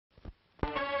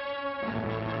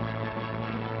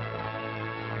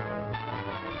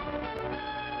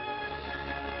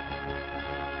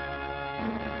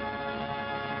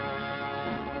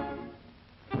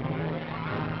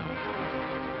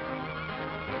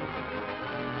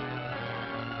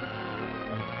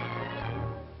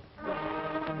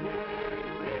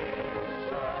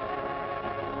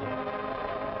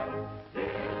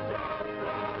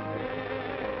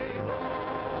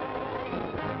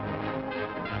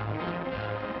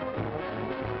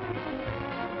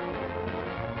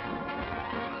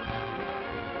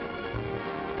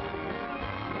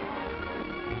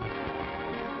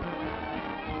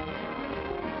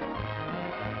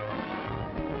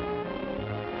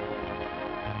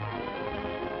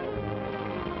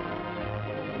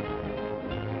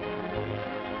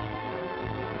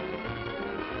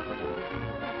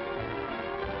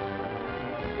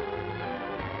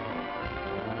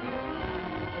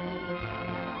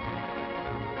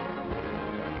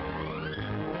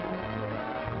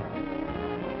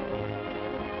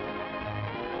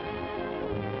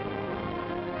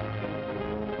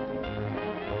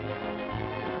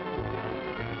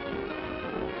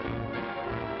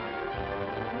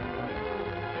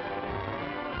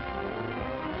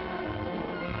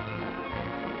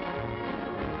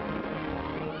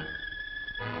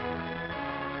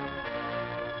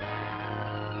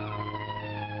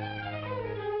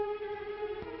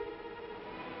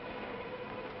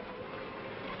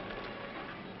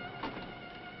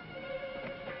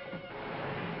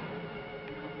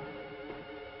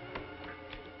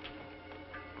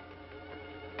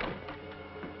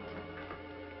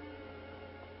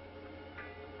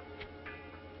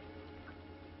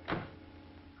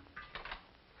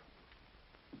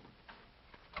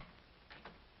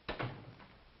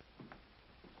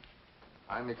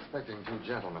I'm expecting two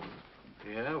gentlemen.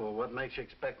 Yeah, well, what makes you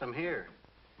expect them here?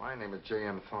 My name is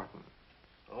J.M. Thornton.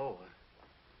 Oh.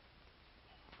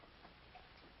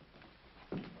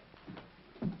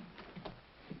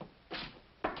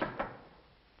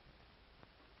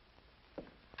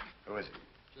 Who is it?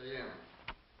 J.M.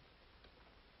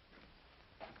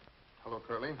 Hello,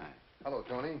 Curly. Hi. Hello,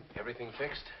 Tony. Everything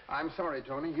fixed? I'm sorry,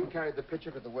 Tony. You carried the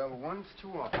pitcher to the well once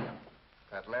too often.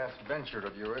 That last venture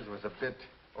of yours was a bit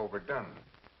overdone.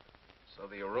 So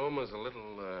the aroma's a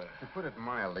little, To put it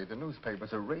mildly, the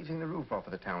newspapers are raising the roof off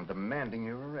of the town, demanding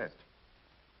your arrest.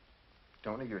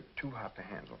 Tony, you're too hot to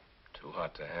handle. Too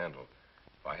hot to handle.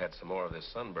 If I had some more of this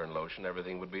sunburn lotion,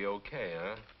 everything would be okay,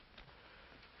 huh?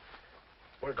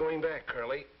 We're going back,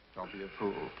 Curly. Don't be a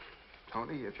fool.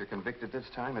 Tony, if you're convicted this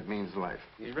time, it means life.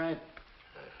 He's right.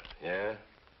 Yeah?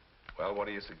 Well, what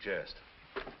do you suggest?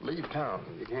 Leave town.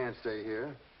 You can't stay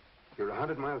here. You're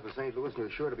 100 miles to St. Louis, and you're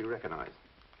sure to be recognized.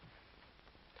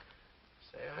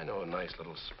 Say, I know a nice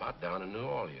little spot down in New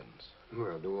Orleans.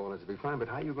 Well, New Orleans will be fine, but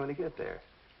how are you going to get there?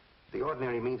 The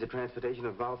ordinary means of transportation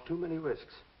involve too many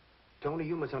risks. Tony,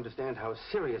 you must understand how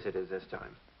serious it is this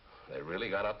time. They really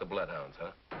got out the bloodhounds,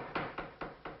 huh?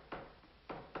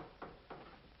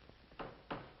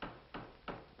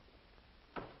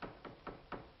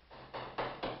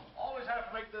 Always have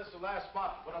to make this the last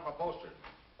spot to put up a poster.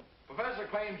 Professor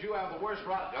claims you have the worst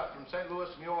rot gut from St. Louis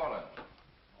to New Orleans.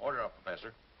 Order up,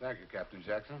 Professor. Thank you, Captain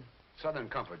Jackson. Southern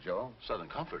Comfort, Joe. Southern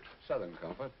Comfort. Southern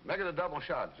Comfort. Make it a double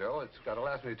shot, Joe. It's got to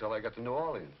last me till I get to New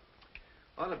Orleans.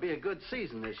 Ought to be a good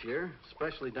season this year,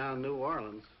 especially down in New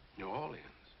Orleans. New Orleans?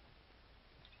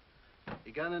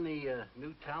 You got any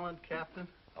new talent, Captain?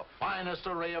 The finest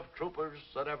array of troopers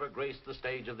that ever graced the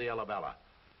stage of the Alabella.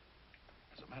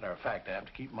 As a matter of fact, I have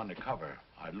to keep them under cover.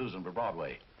 I'd lose them to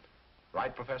Broadway.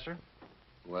 Right, Professor?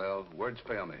 Well, words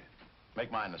fail me.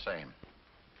 Make mine the same.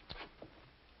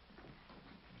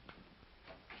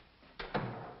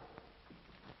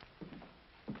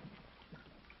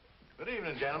 Good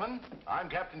evening, gentlemen. I'm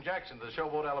Captain Jackson of the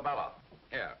showboat Alabella.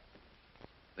 Here.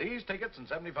 These tickets and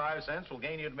 75 cents will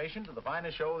gain you admission to the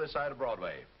finest show this side of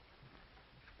Broadway.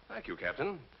 Thank you,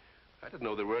 Captain. I didn't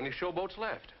know there were any showboats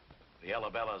left. The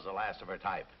Alabella is the last of her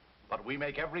type. But we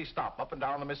make every stop up and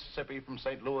down the Mississippi from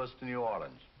St. Louis to New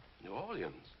Orleans. New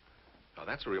Orleans? Now,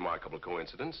 that's a remarkable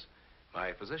coincidence.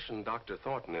 My physician, Dr.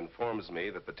 Thornton, informs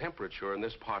me that the temperature in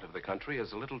this part of the country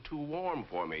is a little too warm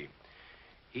for me.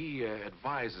 He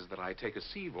advises that I take a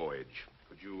sea voyage.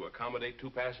 Could you accommodate two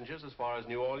passengers as far as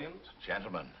New Orleans?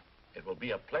 Gentlemen, it will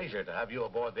be a pleasure to have you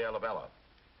aboard the Alabella.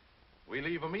 We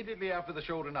leave immediately after the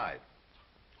show tonight.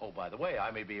 Oh, by the way,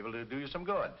 I may be able to do you some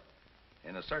good.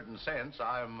 In a certain sense,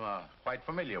 I'm quite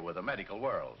familiar with the medical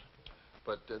world.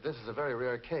 But this is a very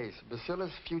rare case.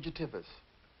 Bacillus fugitivus.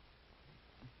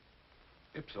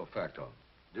 Ipso facto.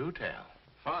 Do tell.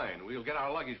 Fine. We'll get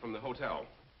our luggage from the hotel.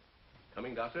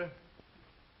 Coming, Doctor?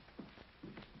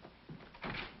 I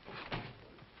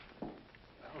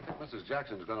don't think Mrs.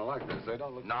 Jackson's going to like this. They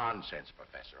don't look... Nonsense,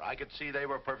 Professor. I could see they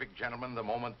were perfect gentlemen the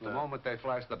moment... The moment they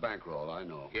flashed the bankroll, I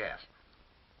know. Yes.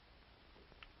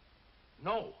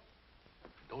 No.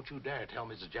 Don't you dare tell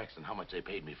Mrs. Jackson how much they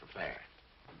paid me for fare.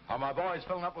 Are my boys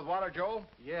filling up with water, Joe?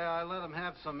 Yeah, I let them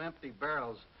have some empty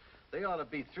barrels. They ought to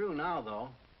be through now, though.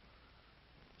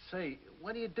 Say,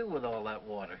 what do you do with all that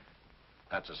water?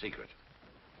 That's a secret.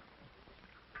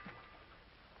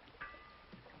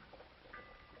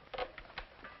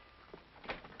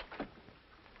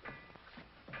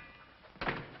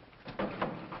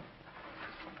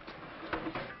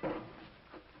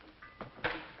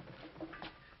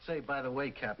 Say, by the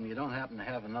way, Captain, you don't happen to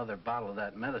have another bottle of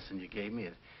that medicine you gave me?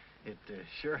 It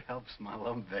sure helps my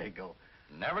lumbago.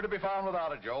 Never to be found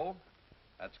without it, Joe.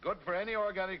 That's good for any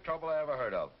organic trouble I ever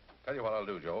heard of. Tell you what I'll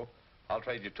do, Joe. I'll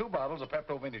trade you 2 bottles of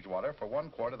Pepto vintage water for 1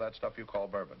 quart of that stuff you call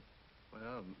bourbon.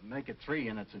 Well, make it 3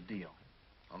 and it's a deal.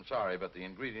 I'm sorry, but the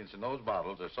ingredients in those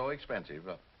bottles are so expensive.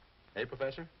 Hey,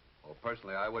 Professor? Well,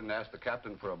 personally, I wouldn't ask the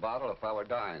captain for a bottle if I were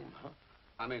dying.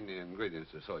 I mean, the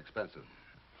ingredients are so expensive.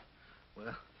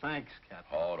 Well, thanks,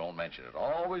 Captain. Oh, don't mention it.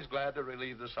 Always glad to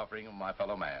relieve the suffering of my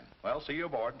fellow man. Well, see you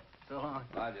aboard. So long.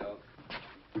 Bye, Joe.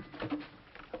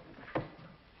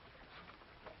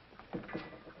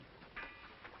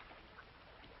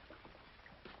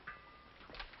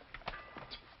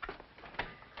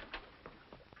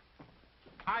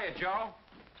 Hiya, Joe.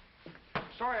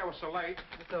 Sorry I was so late.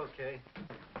 It's okay.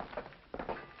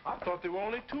 I thought there were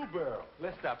only 2 barrels.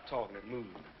 Let's stop talking and move.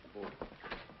 Boy.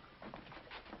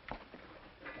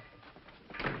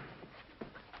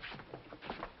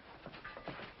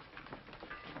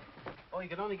 Oh, you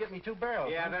can only get me 2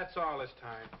 barrels. Yeah, huh? that's all this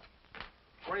time.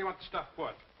 Where do you want the stuff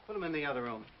put? Put them in the other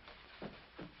room.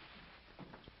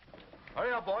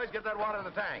 Hurry up, boys. Get that water in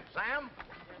the tank. Sam?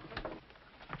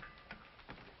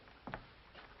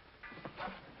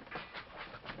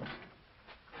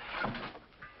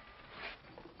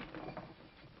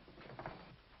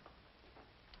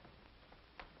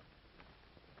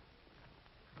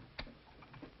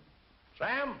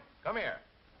 Sam, come here.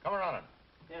 Come running.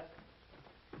 Yes.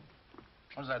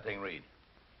 What does that thing read?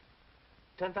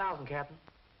 10,000, Captain.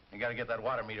 You gotta get that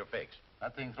water meter fixed.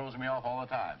 That thing throws me off all the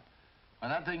time.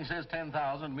 When that thing says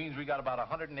 10,000, it means we got about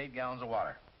 108 gallons of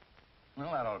water.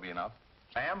 Well, that ought to be enough.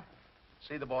 Sam,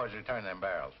 see the boys return them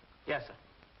barrels. Yes, sir.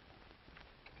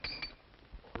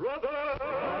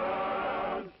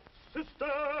 Brothers, sisters,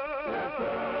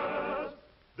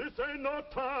 this ain't no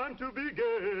time to be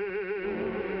gay.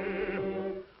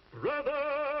 Brothers,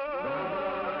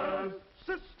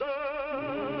 sisters,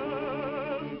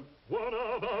 one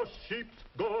of our sheep's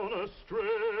gone astray.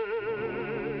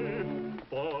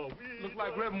 For we Looks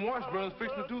like Reverend Washburn's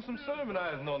fixing to do some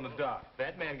sermonizing on the dock.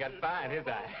 That man got fire in his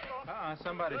eye.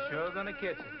 Somebody sure's gonna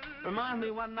catch him. Reminds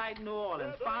me one night in New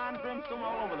Orleans. Fine brimstone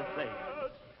all over the place.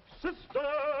 sisters,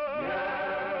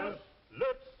 yes,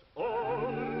 let's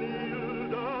all kneel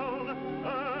down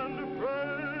and pray.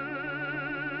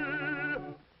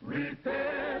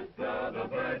 Repent, Brother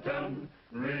Burton,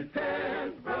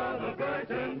 repent, Brother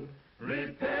Burton,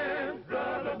 repent,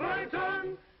 Brother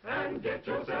Burton, and get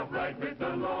yourself right with the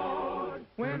Lord.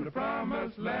 When the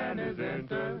promised land is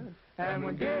entered, and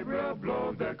when Gabriel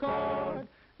blows the chord,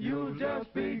 you'll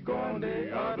just be going the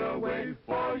other way,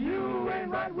 for you ain't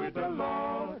right with the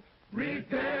Lord.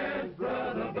 Repent,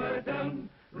 Brother Burton,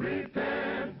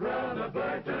 repent, Brother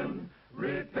Burton,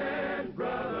 repent,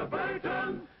 Brother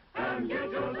Burton, and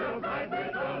get yourself right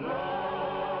with the Lord.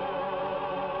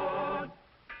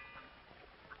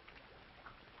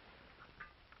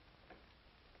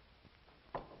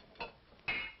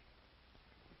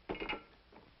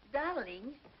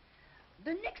 Darling,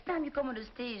 the next time you come on the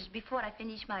stage before I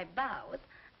finish my bows,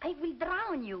 I will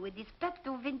drown you with this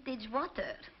Pepto vintage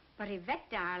water. But Yvette,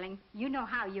 darling, you know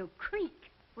how you creak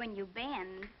when you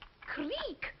bend.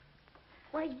 Creak?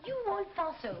 Why, you old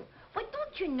fossil, why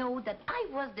don't you know that I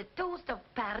was the toast of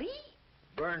Paris?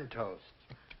 Burn toast.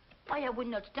 Why, I would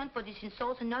not stand for this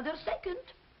insult another second.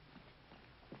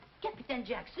 Captain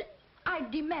Jackson, I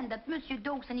demand that Monsieur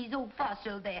Dokes and his old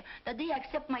fossil there, that they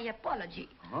accept my apology.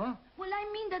 Huh? Well,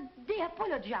 I mean that they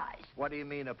apologize. What do you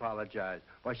mean, apologize?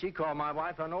 Well, she called my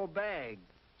wife an old bag.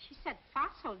 She said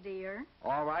fossil, dear.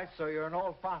 All right, so you're an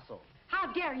old fossil.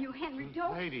 How dare you, Henry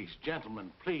Dokes? Ladies,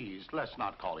 gentlemen, please, let's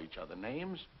not call each other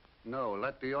names. No,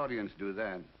 let the audience do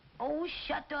that. Oh,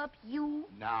 shut up, you.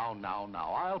 Now.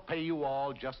 I'll pay you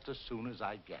all just as soon as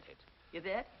I get it.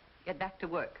 Yvette, get back to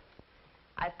work.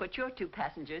 I've put your two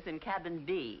passengers in cabin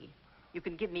B. You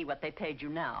can give me what they paid you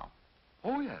now.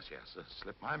 Oh, yes,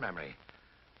 slipped my memory.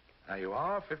 Now you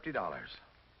are $50.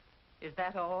 Is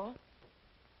that all?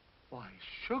 Why,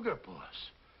 Sugar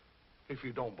Puss, if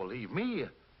you don't believe me,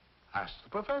 ask the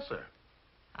professor.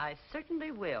 I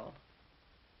certainly will.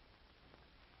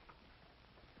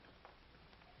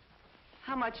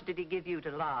 How much did he give you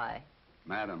to lie?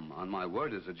 Madam, on my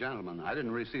word as a gentleman, I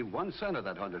didn't receive 1 cent of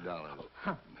that $100.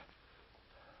 Huh.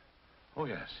 Oh,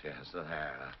 yes,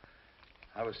 there.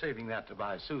 I was saving that to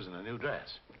buy Susan a new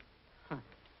dress. Huh.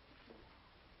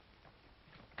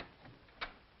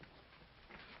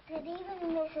 Good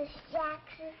evening, Mrs.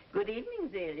 Jackson. Good evening,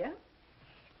 Zelia.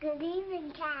 Good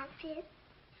evening, Captain.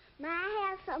 May I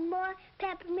have some more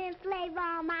peppermint flavor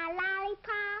on my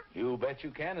lollipop? You bet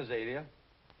you can, Azalea.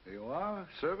 Here you are.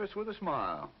 Service with a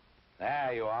smile.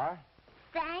 There you are.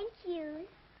 Thank you.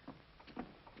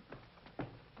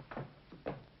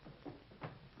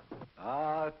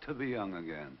 Ah, to the young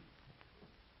again.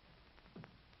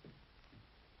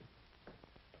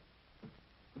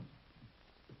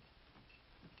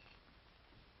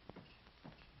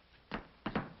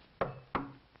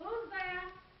 Who's there?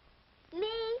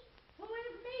 Me? Who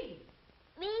is me?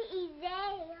 Me,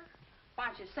 Isaiah. Why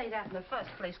don't you say that in the first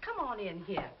place? Come on in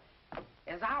here.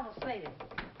 As I was saying,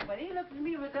 when he looked at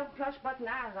me with them plush button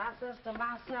eyes, I says to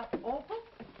myself, Opal,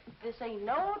 this ain't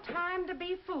no time to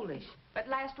be foolish. But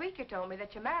last week you told me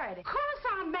that you married him. Of course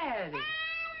I married him.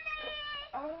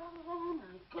 Oh, my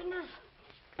goodness.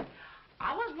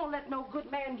 I wasn't going to let no good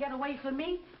man get away from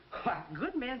me. Why,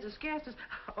 good men's as scarce as...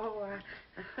 Oh,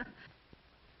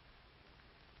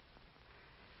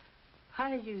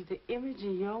 I used the image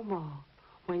of your ma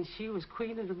when she was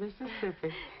queen of the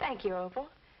Mississippi. Thank you, Opal.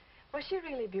 Was she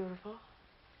really beautiful?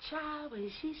 Child, when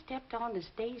she stepped on the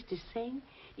stage to sing,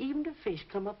 even the fish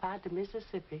come up out the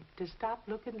Mississippi to stop,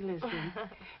 look, and listen.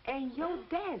 And your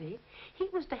daddy, he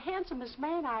was the handsomest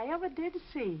man I ever did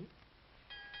see.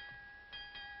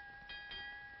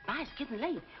 Ma, it's getting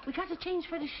late. We got to change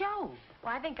for the show.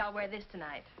 Well, I think I'll wear this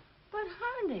tonight. But,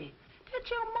 honey, that's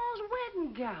your ma's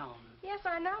wedding gown. Yes,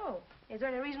 I know. Is there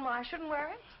any reason why I shouldn't wear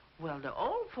it? Well, the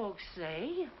old folks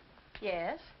say...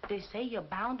 Yes? They say you're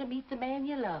bound to meet the man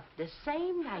you love the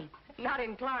same night. Not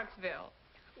in Clarksville.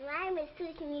 My Miss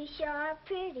Susan, you sure are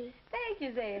pretty. Thank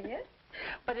you, Zaylia.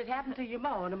 But it happened to your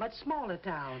ma in a much smaller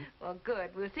town. Well,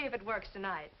 good. We'll see if it works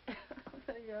tonight.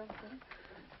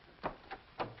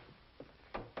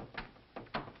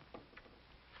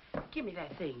 Give me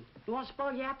that thing. You want to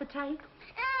spoil your appetite?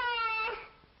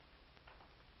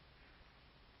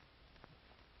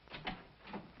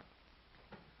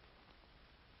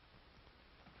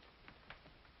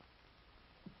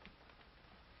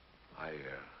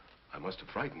 I must have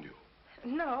frightened you.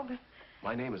 No, but...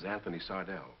 My name is Anthony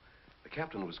Sardell. The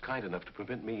captain was kind enough to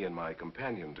permit me and my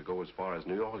companion to go as far as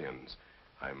New Orleans.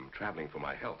 I'm traveling for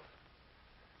my health.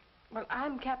 Well,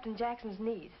 I'm Captain Jackson's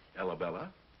niece. Elabella?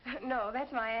 No,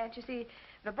 that's my aunt. You see,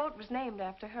 the boat was named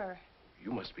after her.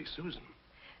 You must be Susan.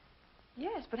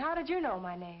 Yes, but how did you know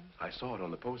my name? I saw it on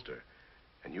the poster.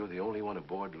 And you're the only one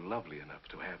aboard lovely enough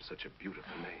to have such a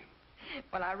beautiful name.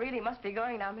 Well, I really must be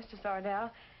going now, Mr.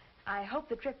 Sardell. I hope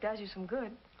the trip does you some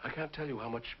good. I can't tell you how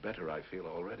much better I feel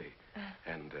already.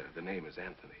 And the name is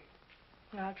Anthony.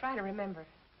 I'll try to remember.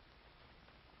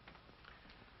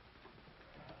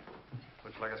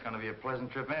 Looks like it's going to be a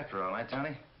pleasant trip after all, eh,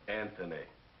 Tony? Anthony.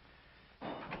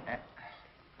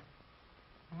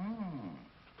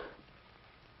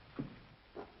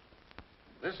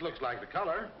 This looks like the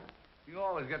color. You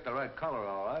always get the right color,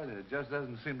 all right. It just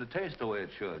doesn't seem to taste the way it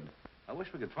should. I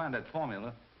wish we could find that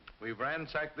formula. We've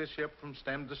ransacked this ship from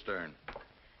stem to stern.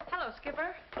 Hello,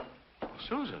 Skipper.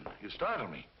 Susan, you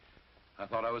startled me. I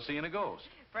thought I was seeing a ghost.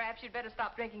 Perhaps you'd better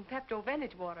stop drinking Pepto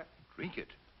vintage water. Drink it.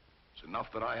 It's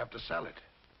enough that I have to sell it.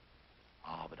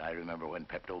 Oh, but I remember when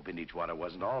Pepto vintage water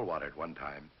wasn't all water at one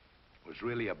time. It was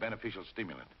really a beneficial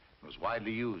stimulant. It was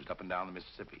widely used up and down the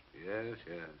Mississippi. Yes,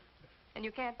 yes. And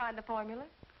you can't find the formula?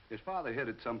 His father hid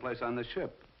it someplace on the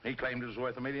ship. He claimed it was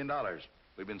worth $1 million.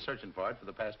 We've been searching for it for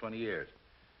the past 20 years.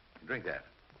 Drink that.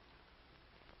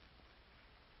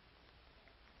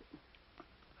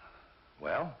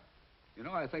 Well? You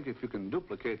know, I think if you can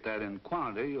duplicate that in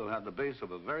quantity, you'll have the base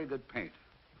of a very good paint.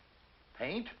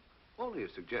 Paint? Only a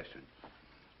suggestion.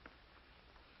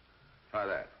 Try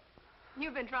that.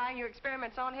 You've been trying your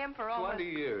experiments on him for almost... 20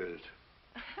 years.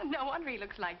 No wonder he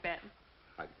looks like that.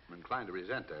 I'm inclined to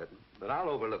resent that, but I'll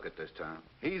overlook it this time.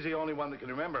 He's the only one that can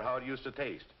remember how it used to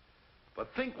taste. But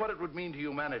think what it would mean to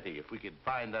humanity if we could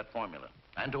find that formula.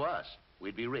 And to us,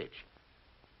 we'd be rich.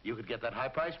 You could get that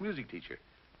high-priced music teacher.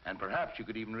 And perhaps you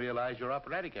could even realize your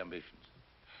operatic ambitions.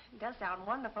 It does sound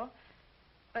wonderful.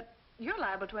 But you're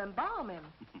liable to embalm him.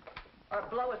 Or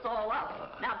blow us all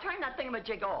up. Now turn that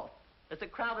thingamajig off. There's a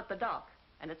crowd at the dock,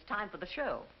 and it's time for the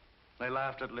show. They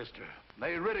laughed at Lister.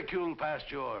 They ridiculed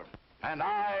Pasteur. And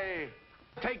I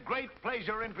take great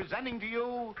pleasure in presenting to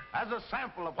you, as a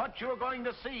sample of what you're going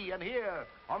to see and hear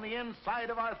on the inside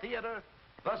of our theater,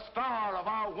 the star of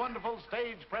our wonderful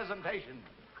stage presentation,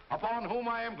 upon whom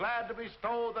I am glad to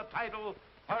bestow the title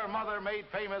her mother made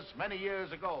famous many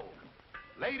years ago.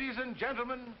 Ladies and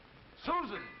gentlemen,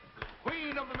 Susan,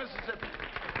 Queen of the Mississippi.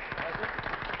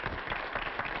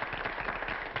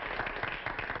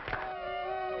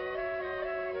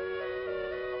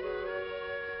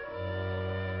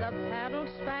 The paddle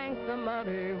spank the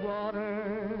muddy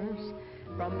waters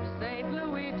from St.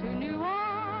 Louis to New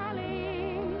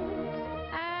Orleans.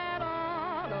 Add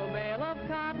on a bale of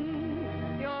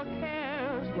cotton, your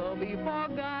cares will be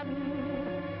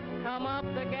forgotten. Come up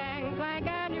the gangplank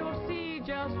and you'll see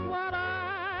just what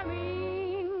I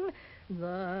mean.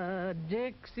 The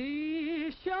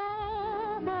Dixie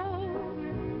showboat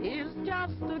is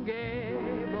just a gay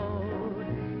boat,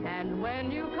 and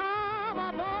when you come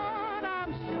aboard,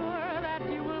 I'm sure that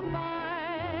you will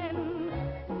find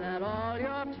that all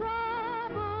your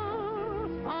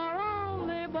troubles are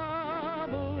only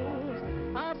bubbles.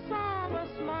 A song, a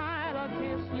smile, a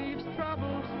kiss leaves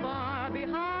troubles far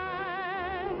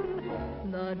behind.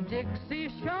 The Dixie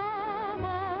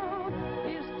showboat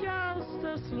is just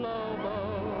a slow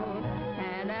boat,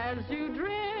 and as you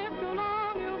drift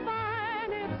along, you'll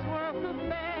find it's worth the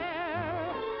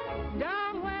fare.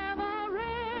 Down where the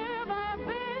river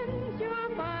bends,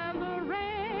 you'll find the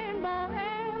rainbow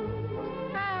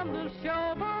ends, and the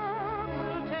showboat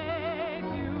will take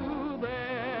you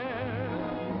there.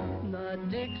 The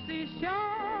Dixie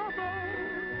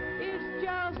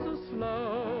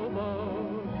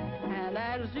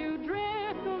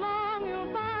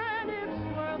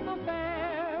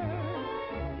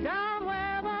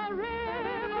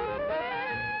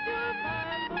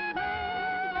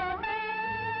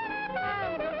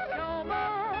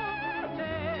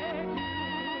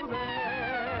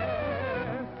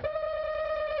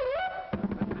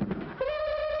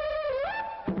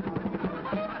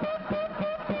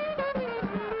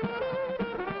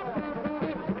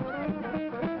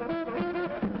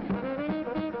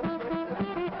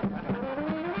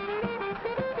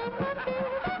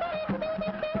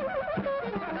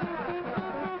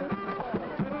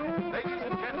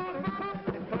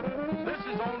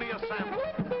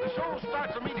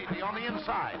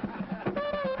aside.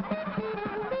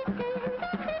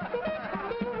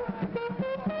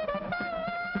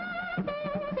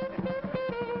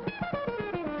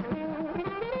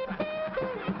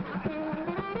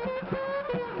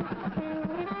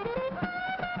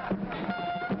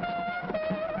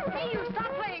 Hey, you,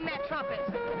 stop playing that trumpet.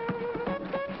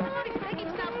 Somebody's making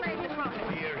stop playing the trumpet.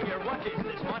 Here, what is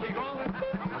this, Mardi Gras?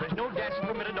 Now, there's no dancing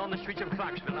permitted on the streets of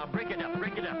Clarksville. Now, break it up,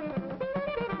 break it up.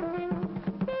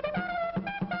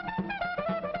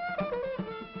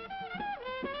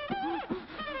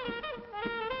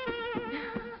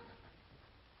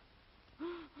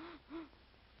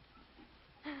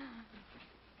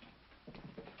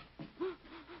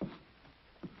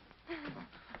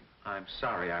 I'm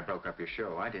sorry I broke up your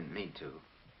show. I didn't mean to.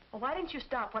 Well, why didn't you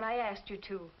stop when I asked you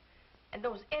to? And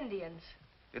those Indians.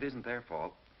 It isn't their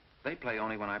fault. They play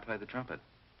only when I play the trumpet.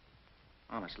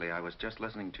 Honestly, I was just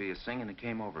listening to you sing and it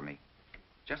came over me.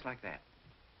 Just like that.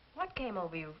 What came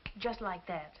over you just like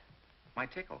that? My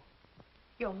tickle.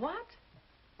 Your what?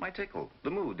 My tickle.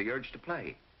 The mood, the urge to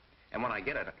play. And when I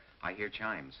get it, I hear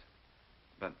chimes.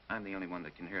 But I'm the only one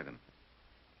that can hear them.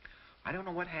 I don't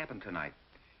know what happened tonight.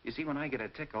 You see, when I get a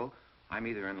tickle, I'm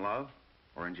either in love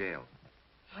or in jail.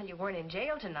 Well, you weren't in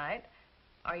jail tonight.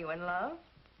 Are you in love?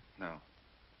 No.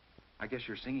 I guess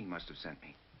your singing must have sent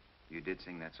me. You did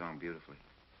sing that song beautifully.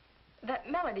 That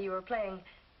melody you were playing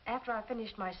after I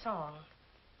finished my song.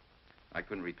 I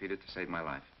couldn't repeat it to save my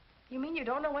life. You mean you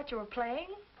don't know what you were playing?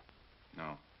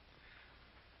 No.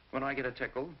 When I get a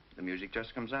tickle, the music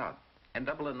just comes out. And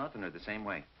Double or Nothing are the same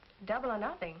way. Double or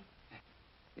Nothing?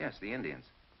 Yes, the Indians.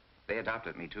 They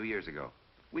adopted me 2 years ago.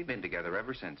 We've been together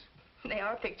ever since. They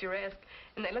are picturesque,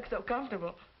 and they look so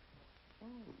comfortable.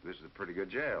 Oh, this is a pretty good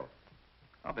jail.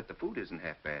 I'll bet the food isn't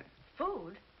half bad.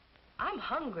 Food? I'm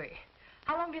hungry.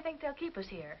 How long do you think they'll keep us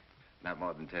here? Not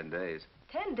more than 10 days.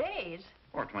 10 days?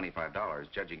 Or $25,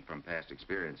 judging from past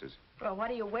experiences. Well, what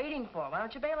are you waiting for? Why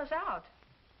don't you bail us out?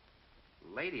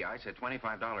 Lady, I said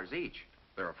 $25 each.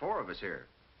 There are 4 of us here.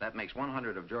 That makes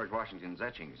 100 of George Washington's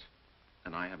etchings.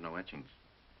 And I have no etchings.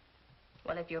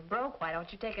 Well, if you're broke, why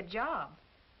don't you take a job?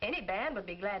 Any band would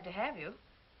be glad to have you.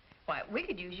 Why, we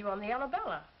could use you on the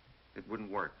Arabella. It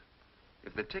wouldn't work.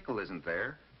 If the tickle isn't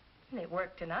there... It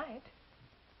worked tonight.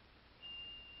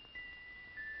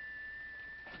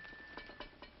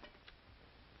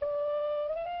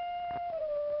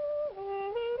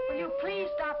 Will you please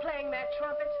stop playing that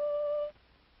trumpet?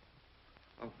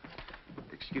 Oh,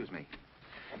 excuse me.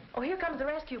 Oh, here comes the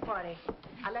rescue party.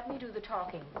 Let me do the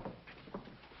talking.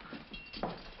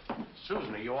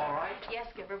 Susan, are you all right? Yes,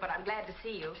 Skipper, but I'm glad to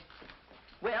see you.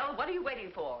 Well, what are you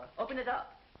waiting for? Open it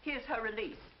up. Here's her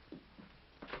release.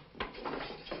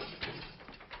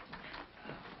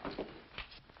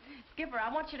 Skipper,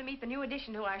 I want you to meet the new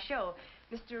addition to our show,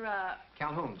 Mr.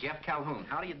 Calhoun, Jeff Calhoun.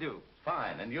 How do you do?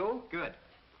 Fine. And you? Good.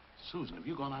 Susan, have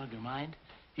you gone out of your mind?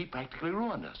 He practically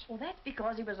ruined us. Well, that's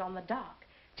because he was on the dock.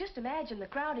 Just imagine the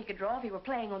crowd he could draw if he were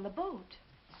playing on the boat.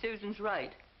 Susan's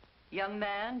right. Young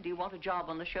man, do you want a job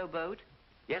on the showboat?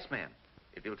 Yes, ma'am.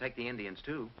 If you'll take the Indians,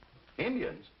 too.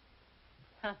 Indians?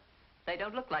 Huh. They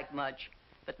don't look like much,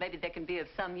 but maybe they can be of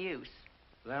some use.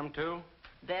 Them too?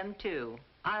 Them too.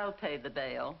 I'll pay the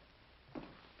bail.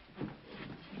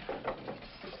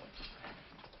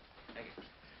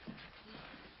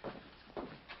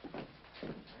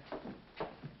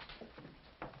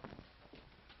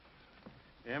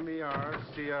 M-E-R-C-I-B-I-E-N.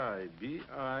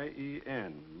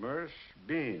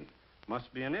 Bean.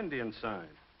 Must be an Indian sign.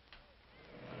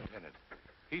 Lieutenant,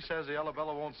 he says the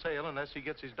Arabella won't sail unless he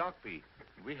gets his dock fee.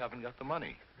 We haven't got the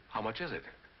money. How much is it?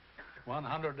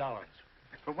 $100.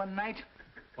 For one night?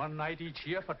 One night each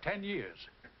year for 10 years.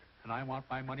 And I want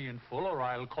my money in full or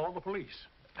I'll call the police.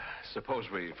 Suppose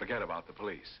we forget about the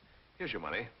police. Here's your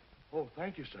money. Oh,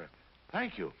 thank you, sir.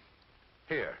 Thank you.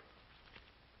 Here.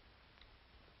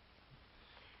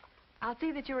 I'll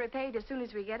see that you're repaid as soon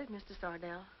as we get it, Mr.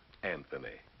 Sardell.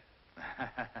 Anthony.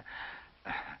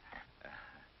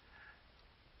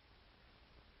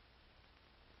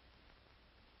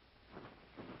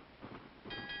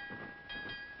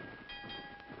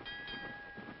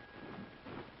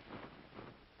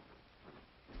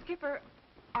 Skipper,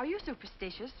 are you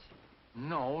superstitious?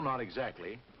 No, not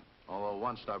exactly. Although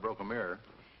once I broke a mirror.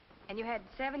 And you had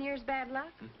 7 years bad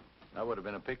luck? That would have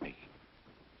been a picnic.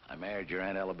 I married your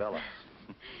Aunt Arabella.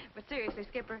 But seriously,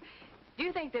 Skipper, do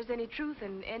you think there's any truth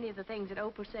in any of the things that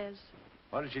Oprah says?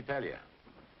 What did she tell you?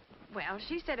 Well,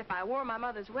 she said if I wore my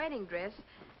mother's wedding dress,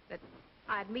 that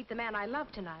I'd meet the man I love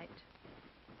tonight.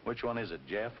 Which one is it,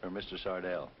 Jeff or Mr.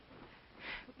 Sardell?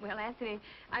 Well, Anthony,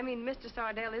 I mean, Mr.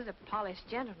 Sardell is a polished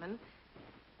gentleman.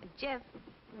 And Jeff,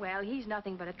 Well, he's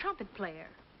nothing but a trumpet player.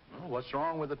 Well, what's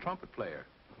wrong with a trumpet player?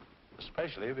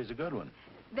 Especially if he's a good one.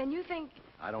 Then you think...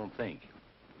 I don't think.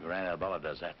 Your Aunt Albella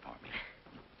does that for me.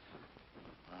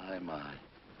 My.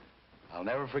 I'll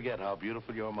never forget how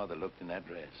beautiful your mother looked in that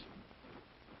dress.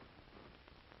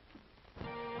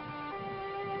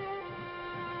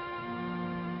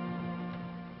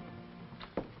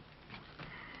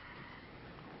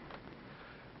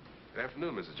 Good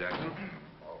afternoon, Mrs. Jackson.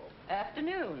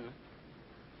 Afternoon.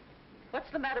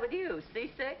 What's the matter with you?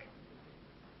 Seasick?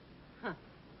 Huh.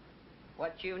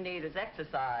 What you need is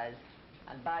exercise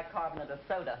and bicarbonate of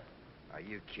soda. Are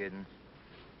you kidding?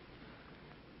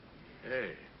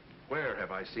 Hey, where have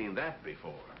I seen that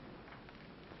before?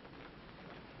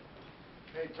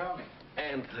 Hey, Tommy.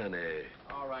 Anthony.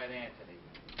 All right, Anthony.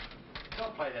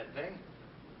 Don't play that thing.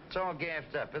 It's all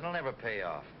gaffed up. It'll never pay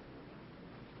off.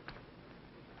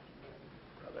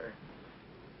 Brother.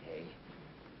 Hey.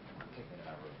 Take me to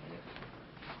my room,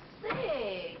 will you?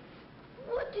 Say,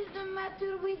 what is the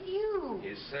matter with you?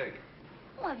 He's sick.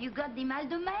 Oh, have you got the mal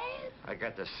de mer? I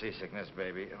got the seasickness,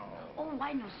 baby. Oh,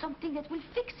 I know something that will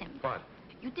fix him. What?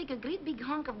 You take a great big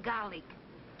hunk of garlic,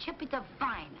 chop it up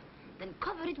fine, then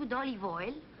cover it with olive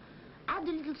oil, add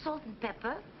a little salt and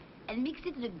pepper, and mix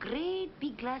it in a great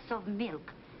big glass of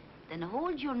milk. Then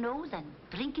hold your nose and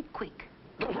drink it quick.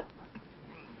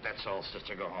 That's all,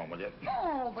 sister. Go home, will you?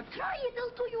 Oh, but try it. It'll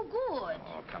do you good.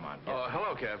 Oh, come on.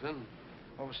 Hello, Captain.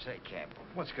 Oh, say, Cap,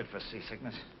 what's good for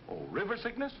seasickness? Oh, river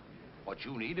sickness? What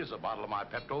you need is a bottle of my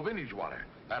Pepto vintage water.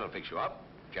 That'll fix you up.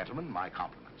 Gentlemen, my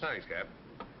compliments. Thanks, Cap.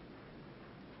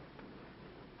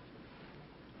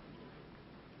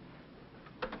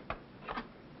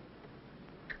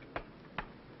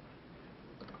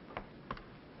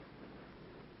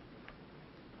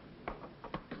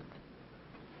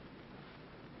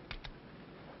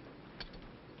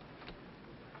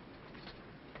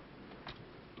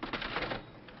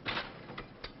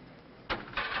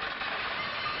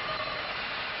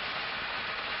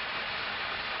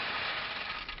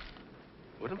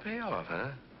 Wouldn't pay off, huh?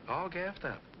 All gaffed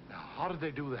up. Now, how did they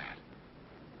do that?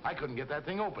 I couldn't get that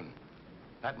thing open.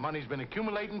 That money's been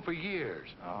accumulating for years.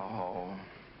 Oh.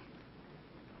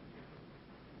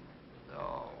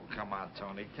 Oh, come on,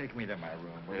 Tony. Take me to my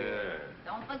room, will you?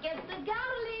 Don't forget the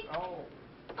garlic. Oh.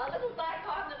 A little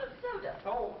bicarbonate of soda.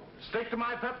 Oh. Stick to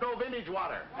my Pepto vintage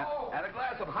water. Oh. And a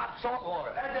glass of hot salt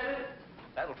water.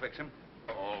 That'll fix him.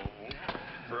 Oh,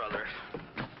 brother.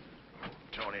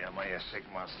 Tony, am I a sick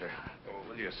monster? Oh,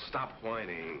 will you stop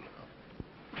whining?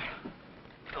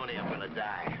 Tony, I'm gonna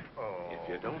die. Oh. If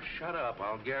you don't shut up,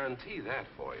 I'll guarantee that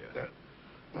for you.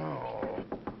 Oh.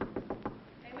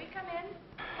 May we come in?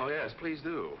 Oh, yes, please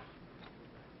do.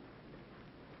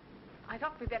 I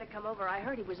thought we'd better come over. I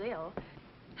heard he was ill.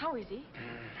 How is he?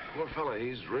 Poor fella,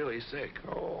 he's really sick.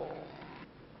 Oh.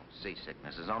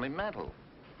 Seasickness is only mental.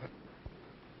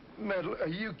 Mental? Are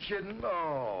you kidding?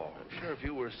 Oh. I'm sure if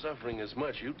you were suffering as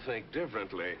much, you'd think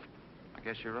differently. I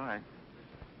guess you're right.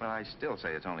 But I still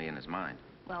say it's only in his mind.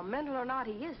 Well, mental or not,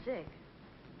 he is sick.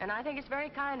 And I think it's very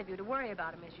kind of you to worry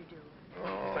about him as you do.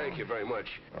 Oh. Thank you very much.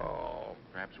 Oh.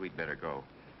 Perhaps we'd better go.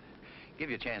 Give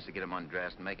you a chance to get him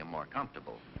undressed and make him more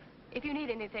comfortable. If you need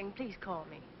anything, please call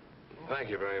me. Thank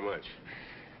you very much.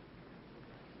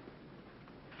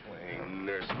 Playing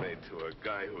nursemaid to a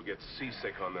guy who gets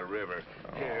seasick on the river.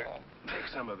 Here, take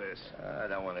some of this. I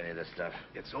don't want any of this stuff.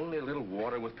 It's only a little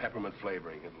water with peppermint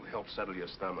flavoring. It'll help settle your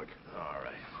stomach. All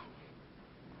right.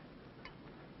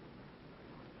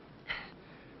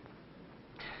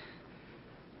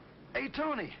 Hey,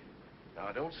 Tony.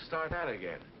 Now, don't start that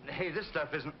again. Hey, this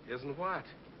stuff isn't... Isn't what?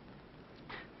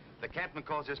 The captain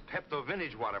calls this Pepto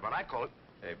vintage water, but I call it...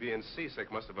 Hey, being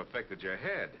seasick must have affected your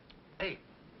head. Hey,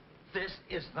 this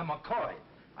is the McCoy.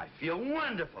 I feel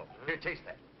wonderful. Here, taste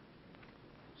that.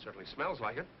 Certainly smells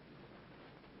like it.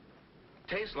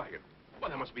 Tastes like it.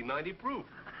 Well, that must be 90 proof.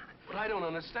 But I don't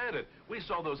understand it. We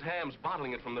saw those hams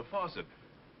bottling it from the faucet.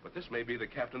 But this may be the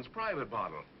captain's private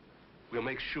bottle. We'll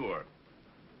make sure.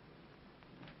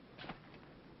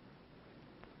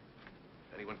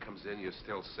 If anyone comes in, you're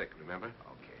still sick, remember?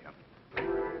 Okay.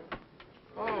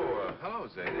 Oh, hello,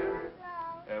 Zania.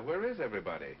 Hello. Where is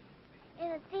everybody? In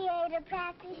the theater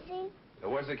practicing.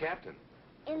 Where's the captain?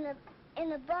 In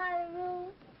the bar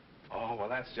room. Oh, well,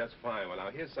 that's just fine. Well, now,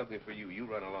 here's something for you. You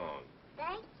run along.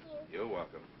 Thank you. You're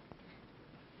welcome.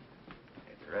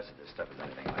 If the rest of this stuff is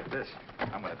anything like this,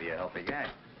 I'm going to be a healthy guy.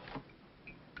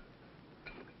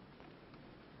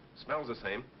 Smells the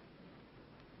same.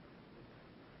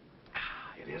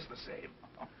 Ah, it is the same.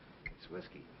 It's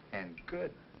whiskey. And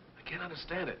good. I can't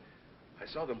understand it. I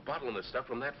saw them bottling the stuff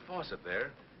from that faucet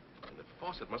there. And the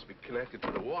faucet must be connected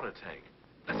to the water tank.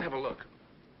 Let's have a look.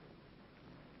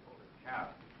 Holy cow.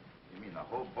 You mean the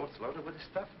whole boat's loaded with this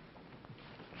stuff?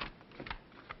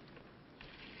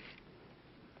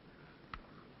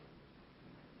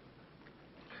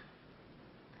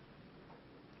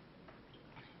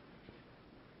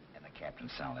 And the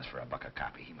captain's selling this for $1 a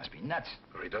copy. He must be nuts.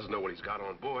 Or he doesn't know what he's got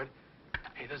on board.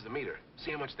 Hey, there's the meter.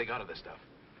 See how much they got of this stuff.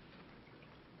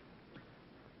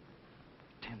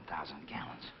 10,000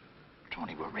 gallons.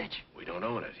 Tony, we're rich. We don't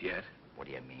own it yet. What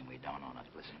do you mean we don't own it?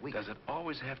 Listen, Does it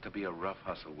always have to be a rough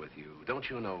hustle with you? Don't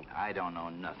you know? I don't know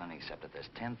nothing except that there's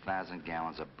 10,000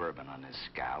 gallons of bourbon on this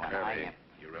scow, and Harry,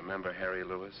 you remember Harry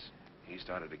Lewis? He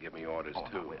started to give me orders,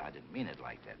 too. No, wait, I didn't mean it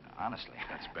like that. Honestly.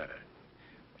 That's better.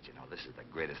 But you know, this is the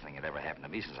greatest thing that ever happened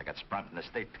to me since I got sprung from the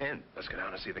state pen. Let's go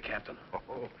down and see the captain. Oh,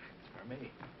 it's for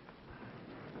me.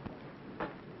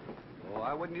 Oh,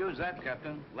 I wouldn't use that,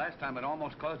 Captain. Last time it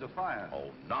almost caused a fire.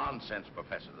 Oh, nonsense,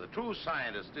 Professor. The true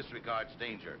scientist disregards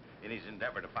danger in his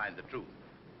endeavor to find the truth.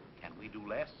 Can we do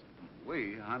less?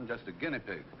 I'm just a guinea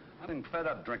pig. I'm fed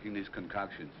up drinking these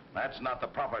concoctions. That's not the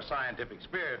proper scientific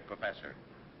spirit, Professor.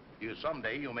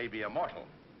 Someday you may be immortal.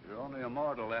 You're only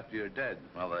immortal after you're dead.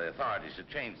 Well, the authorities have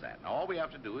changed that. Now, all we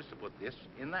have to do is to put this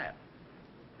in that.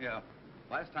 Yeah.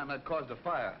 Last time that caused a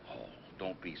fire. Oh,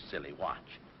 don't be silly. Watch.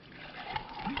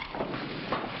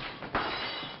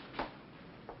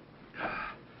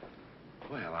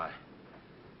 Well,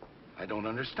 I don't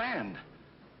understand.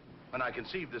 When I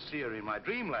conceived this theory in my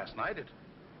dream last night, it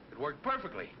worked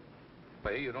perfectly.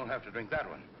 But you don't have to drink that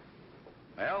one.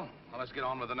 Well, let's get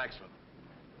on with the next one.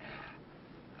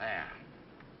 There.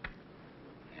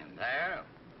 And there.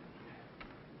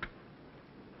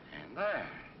 And there.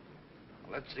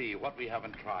 Let's see what we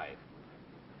haven't tried.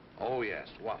 Oh, yes,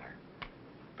 water.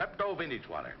 Pepto vintage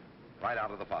water. Right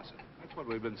out of the faucet. That's what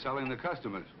we've been selling the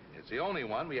customers. It's the only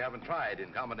one we haven't tried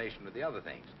in combination with the other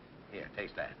things. Here,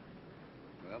 taste that.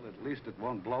 Well, at least it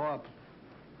won't blow up.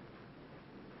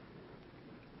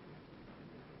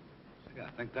 I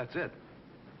think that's it.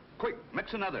 Quick,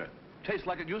 mix another. Tastes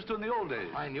like it used to in the old days.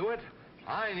 I knew it.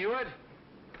 I knew it.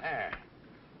 There.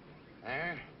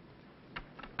 There.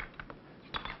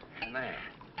 And there.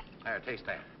 There, taste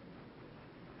that.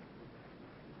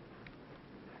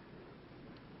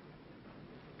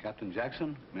 Captain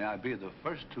Jackson, may I be the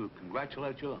first to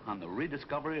congratulate you on the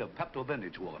rediscovery of Pepto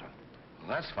Vintage water. Well,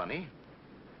 that's funny.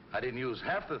 I didn't use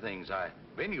half the things I've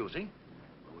been using.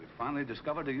 Well, we finally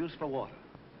discovered a use for water.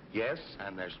 Yes,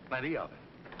 and there's plenty of it.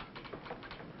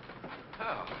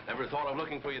 Oh, never thought of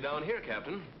looking for you down here,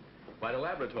 Captain. Quite a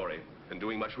laboratory. Been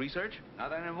doing much research?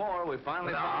 Not anymore. We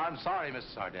finally... No, I'm sorry,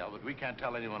 Mrs. Sardell, but we can't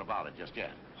tell anyone about it just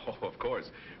yet. Oh, of course.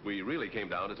 We really came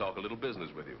down to talk a little business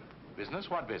with you. Business?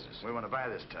 What business? We want to buy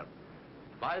this tub.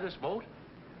 Buy this boat?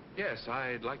 Yes,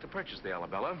 I'd like to purchase the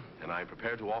Alabella, and I'm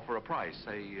prepared to offer a price,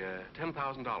 say,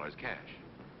 $10,000 cash.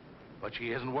 But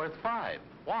she isn't worth $5.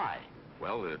 Why?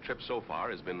 Well, the trip so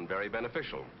far has been very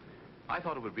beneficial. I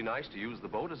thought it would be nice to use the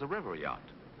boat as a river yacht.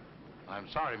 I'm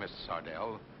sorry, Mrs.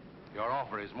 Sardell. Your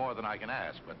offer is more than I can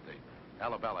ask, but the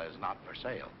Alabella is not for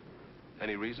sale.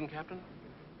 Any reason, Captain?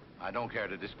 I don't care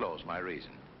to disclose my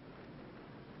reason.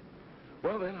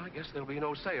 Well, then, I guess there'll be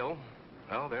no sale.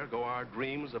 Well, there go our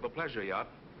dreams of a pleasure yacht.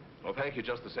 Well, thank you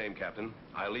just the same, Captain.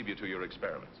 I'll leave you to your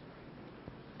experiments.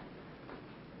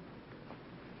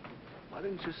 Why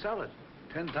didn't you sell it?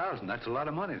 10,000, that's a lot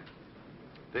of money.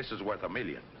 This is worth $1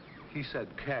 million. He said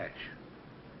cash.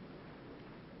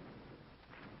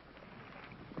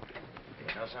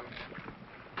 You know something?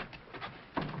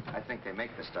 I think they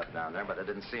make the stuff down there, but I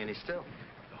didn't see any still.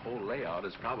 The whole layout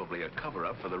is probably a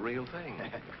cover-up for the real thing.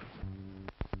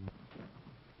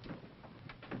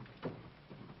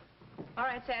 All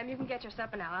right, Sam, you can get your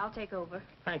supper now. I'll take over.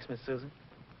 Thanks, Miss Susan.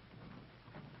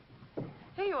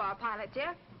 Here you are, Pilot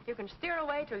Jeff. You can steer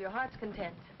away till your heart's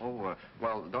content. Oh,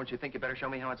 well, don't you think you better show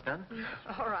me how it's done?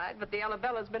 All right, but the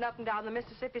Alabella's been up and down the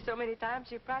Mississippi so many times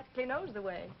she practically knows the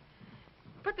way.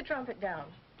 Put the trumpet down.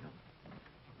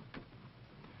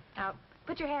 Now,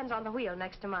 put your hands on the wheel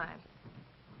next to mine.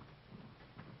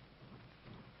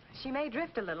 She may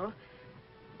drift a little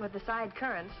with the side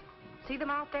currents. See them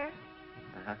out there?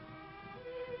 Uh-huh.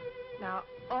 Now,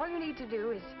 all you need to do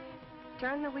is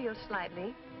turn the wheel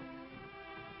slightly,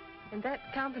 and that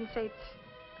compensates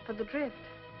for the drift.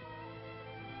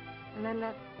 And then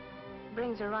that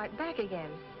brings her right back again.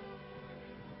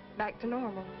 Back to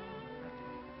normal.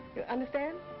 You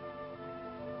understand?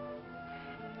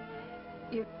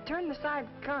 You turn the side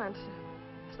currents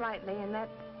slightly, and that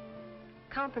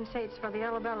compensates for the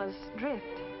Alabella's drift.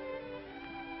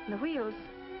 And the wheels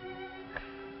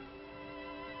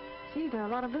See, there are a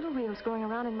lot of little wheels going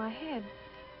around in my head.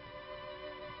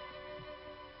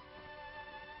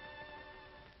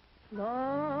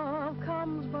 Love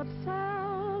comes but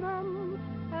seldom,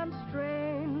 and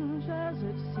strange as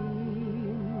it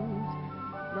seems,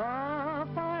 love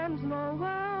finds no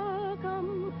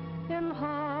welcome in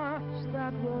hearts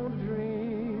that won't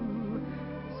dream.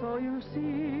 So you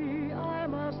see, I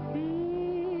must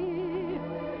be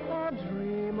a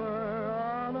dreamer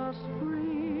on a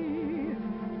spree,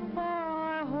 for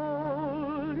I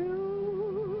hold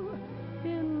you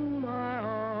in my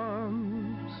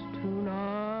arms tonight.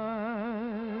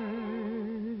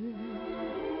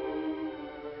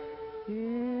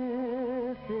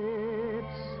 If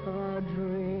it's a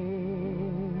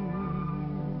dream,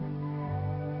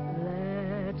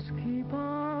 let's keep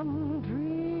on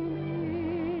dreaming,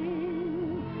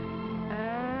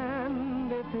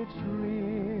 and if it's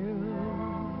real,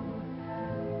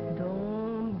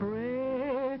 don't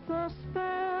break the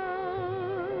spell.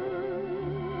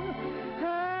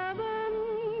 Heaven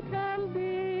can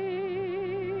be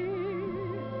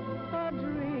a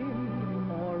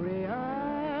dream or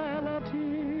reality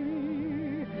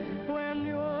when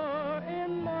you're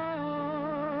in my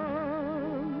arms.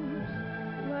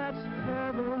 That's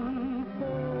heaven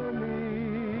for me.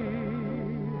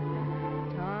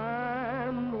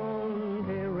 Time won't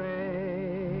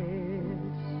erase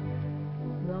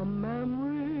the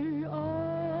memory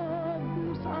of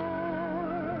this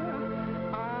hour.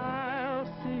 I'll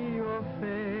see your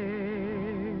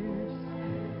face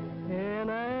in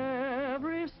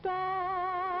every star.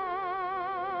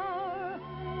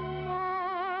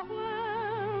 Ah,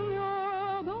 when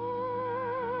you're gone,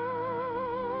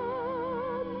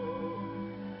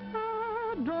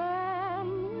 at dawn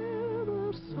with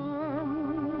the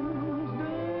sun's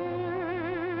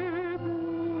debut,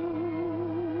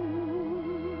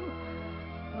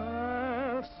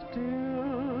 I'll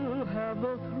still have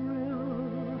the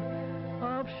thrill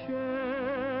of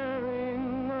sharing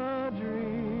a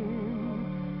dream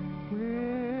with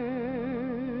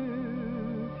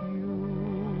you.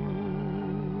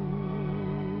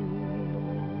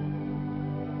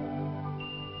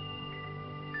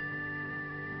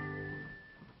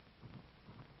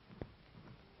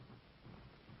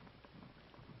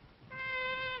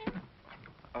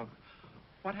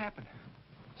 What happened?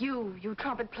 You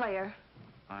trumpet player.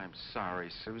 I'm sorry,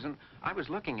 Susan. I was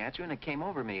looking at you and it came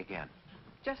over me again.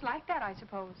 Just like that, I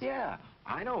suppose. Yeah,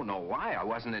 I don't know why. I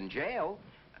wasn't in jail.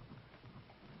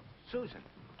 Susan,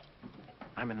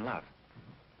 I'm in love.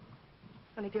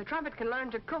 And if your trumpet can learn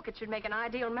to cook, it should make an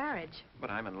ideal marriage. But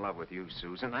I'm in love with you,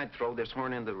 Susan. I'd throw this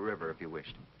horn into the river if you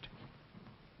wished.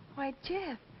 Why,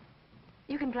 Jeff,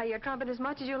 you can play your trumpet as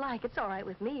much as you like. It's all right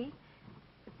with me.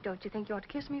 But don't you think you ought to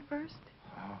kiss me first?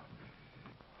 Oh.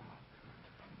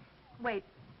 Wait,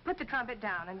 put the trumpet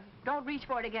down and don't reach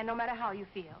for it again no matter how you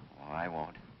feel. Oh, I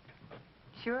won't.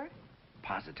 Sure?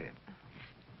 Positive.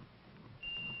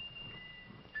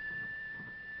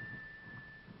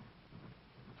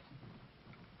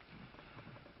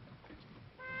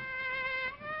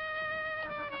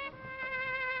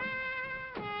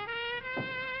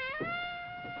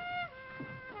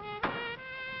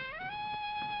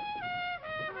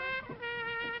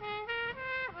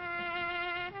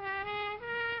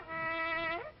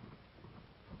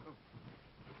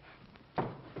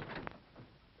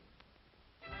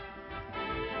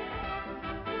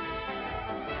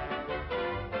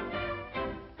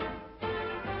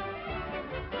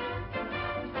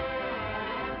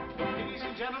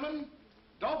 Gentlemen,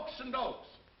 dopes and dopes.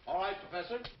 All right,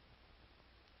 Professor.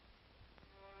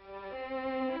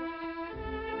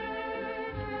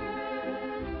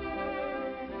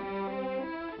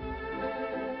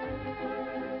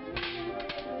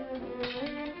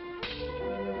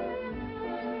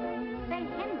 Say,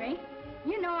 Henry,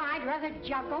 you know I'd rather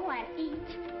juggle and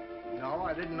eat. No,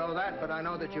 I didn't know that, but I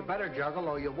know that you better juggle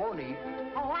or you won't eat.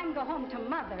 Oh, I can go home to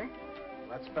Mother.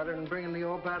 That's better than bringing the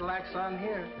old battle axe on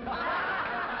here.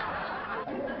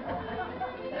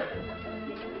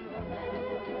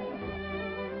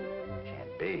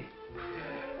 Can't be.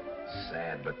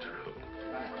 Sad but true.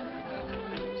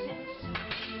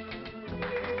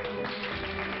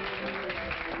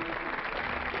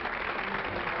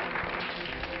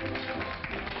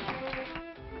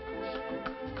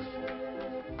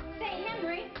 Say,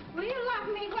 Henry, will you love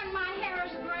me when my hair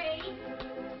is gray?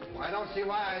 I don't see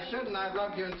why I shouldn't. I've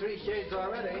loved you in 3 shades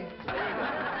already.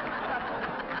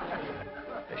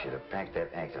 They should have packed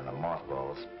that act in the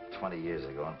mothballs 20 years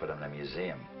ago and put it in a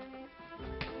museum.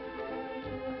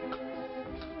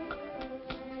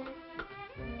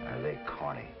 Are they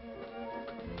corny?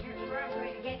 Here's where I'm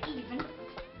going to get even.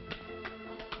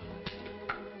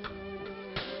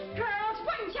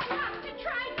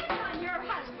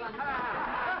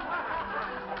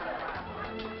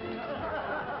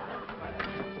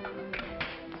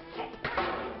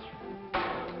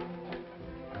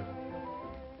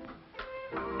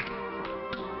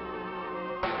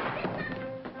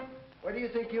 do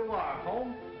you think you are,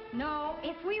 home? No,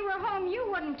 if we were home, you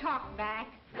wouldn't talk back.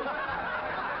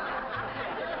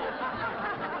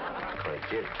 Great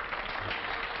kid.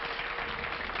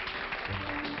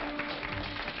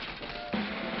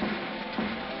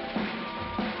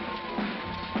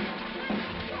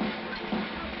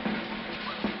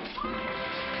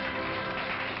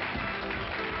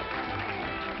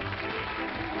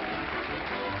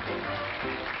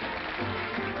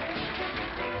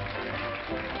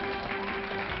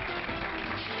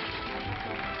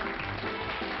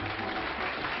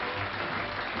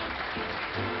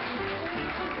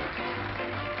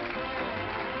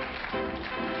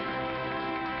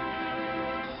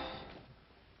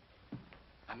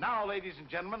 Now, ladies and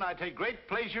gentlemen, I take great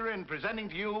pleasure in presenting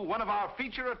to you one of our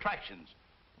feature attractions,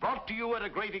 brought to you at a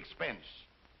great expense.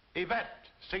 Yvette,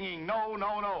 singing No,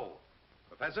 No, No.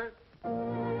 Professor?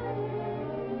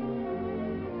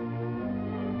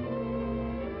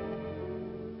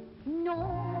 No,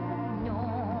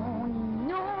 no,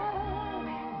 no,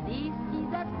 this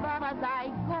is as far as I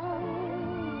go.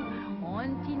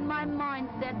 Until my mind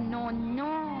said no,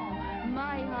 no,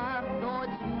 my heart thought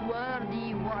you were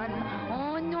the one.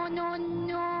 Oh, no, no,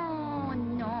 no,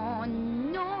 no,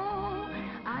 no,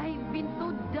 I've been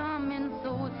so dumb and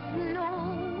so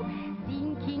slow,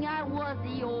 thinking I was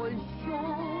the old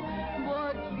show,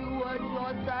 but you were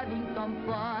just having some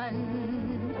fun.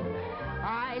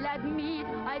 I'll admit,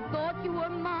 I thought you were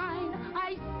mine.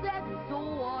 I said so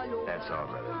all over. That's all,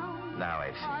 brother. Now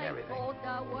I've seen everything.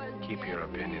 Keep your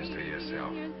opinions to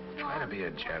yourself. Try to be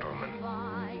a gentleman.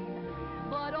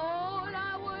 But all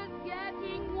I was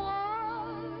getting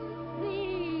was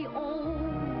the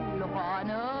old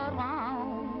run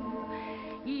around.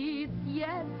 It's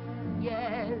yes,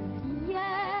 yes,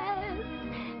 yes.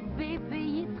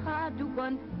 Baby, it's hard to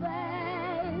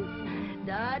confess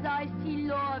that I still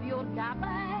love your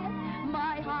caress.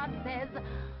 My heart says,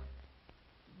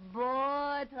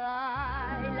 but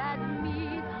I'll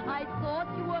admit, I thought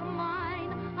you were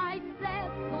mine. I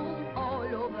said so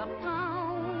all over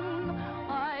town.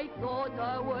 I thought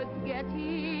I was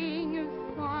getting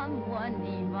someone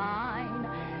divine,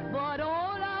 but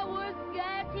all I was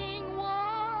getting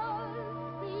was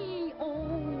the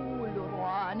old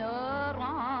run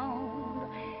around.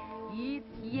 It's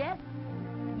yes,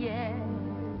 yes,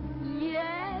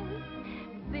 yes,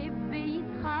 baby,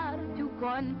 it's hard to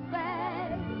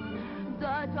confess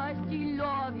that I still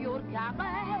love your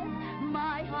caress.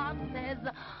 My heart says,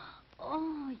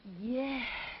 oh, yes,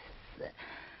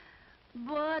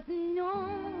 but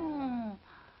no,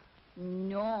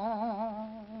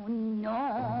 no,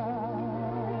 no.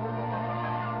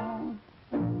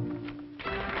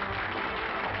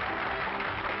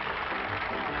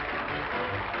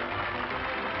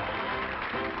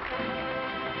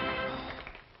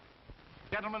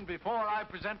 Gentlemen, before I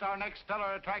present our next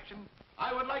stellar attraction,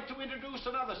 I would like to introduce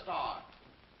another star.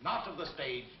 Not of the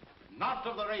stage, not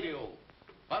of the radio,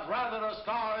 but rather a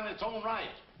star in its own right.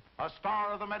 A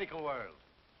star of the medical world.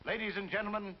 Ladies and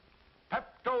gentlemen,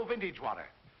 Pepto Vintage Water.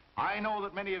 I know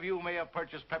that many of you may have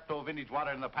purchased Pepto Vintage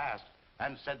Water in the past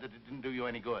and said that it didn't do you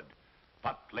any good.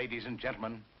 But, ladies and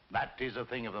gentlemen, that is a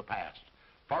thing of the past.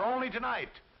 For only tonight,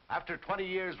 after 20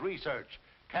 years' research,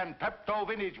 can Pepto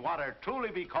Vintage Water truly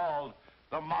be called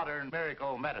the modern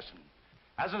miracle medicine.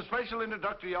 As a special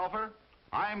introductory offer,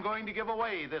 I'm going to give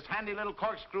away this handy little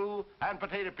corkscrew and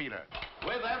potato peeler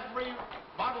with every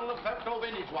bottle of Pepto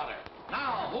Vintage Water.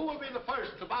 Now, who will be the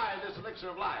first to buy this elixir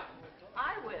of life?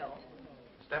 I will.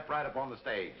 Step right up on the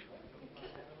stage.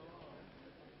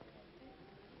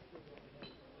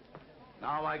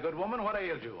 Now, my good woman, what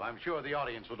ails you? I'm sure the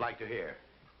audience would like to hear.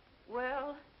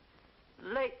 Well,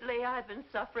 lately I've been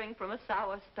suffering from a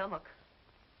sour stomach.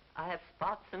 I have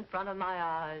spots in front of my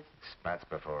eyes. Spots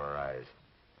before our eyes.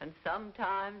 And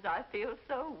sometimes I feel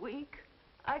so weak,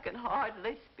 I can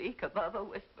hardly speak above a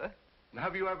whisper.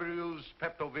 Have you ever used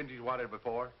Pepto Vintage Water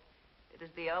before? It is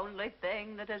the only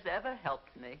thing that has ever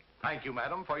helped me. Thank you,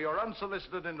 madam, for your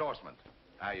unsolicited endorsement.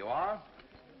 There you are.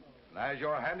 There's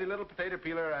your handy little potato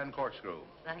peeler and corkscrew.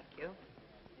 Thank you.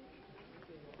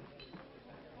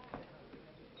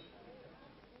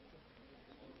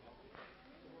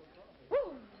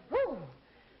 Woo! Woo!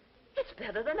 It's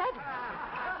better than ever.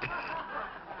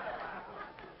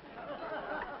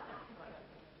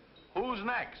 Who's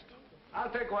next? I'll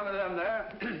take one of them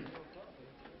there.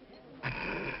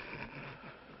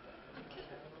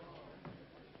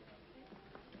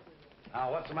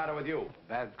 Now, what's the matter with you?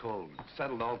 Bad cold.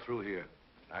 Settled all through here.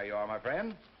 There you are, my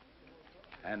friend.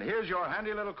 And here's your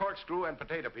handy little corkscrew and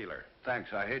potato peeler.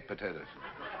 Thanks. I hate potatoes.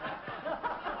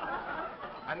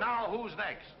 And now, who's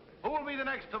next? Who will be the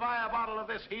next to buy a bottle of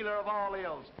this healer of all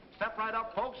ills? Step right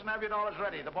up, folks, and have your dollars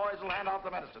ready. The boys will hand out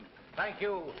the medicine. Thank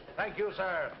you. Thank you,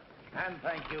 sir. And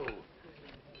thank you.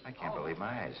 I can't believe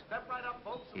my eyes. Step right up,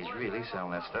 folks. He's really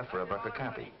selling that stuff for $1 a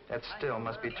copy. That still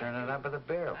must be turning up by the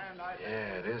barrel.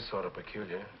 Yeah, it is sort of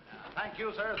peculiar. Thank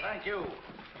you, sir. Thank you.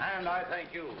 And I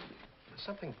thank you. There's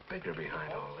something bigger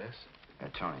behind all this.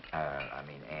 Tony,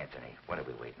 Anthony, what are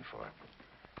we waiting for?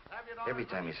 Every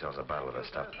time he sells a bottle of the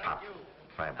stuff, pop,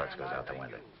 $5 goes out the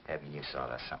window. Haven't you saw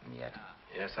that something yet?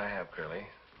 Yes, I have, Curly.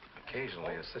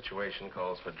 Occasionally, a situation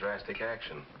calls for drastic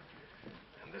action.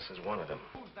 And this is one of them.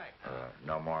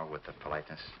 No more with the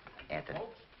politeness, Anthony?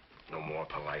 No more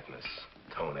politeness,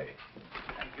 Tony.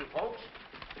 Thank you, folks.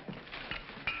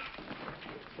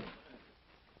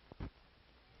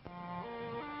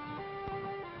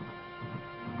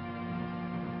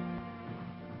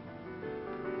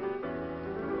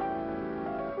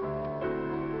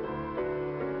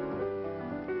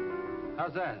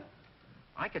 How's that?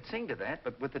 I could sing to that,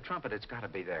 but with the trumpet, it's got to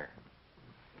be there.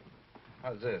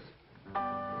 How's this?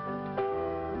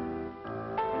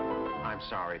 I'm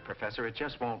sorry, Professor. It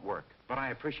just won't work. But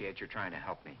I appreciate your trying to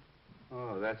help me.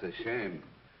 Oh, that's a shame.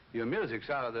 Your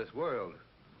music's out of this world.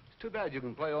 It's too bad you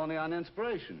can play only on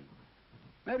inspiration.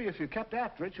 Maybe if you kept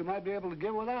after it, you might be able to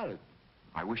give without it.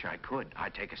 I wish I could.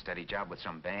 I'd take a steady job with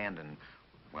some band and,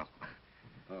 well...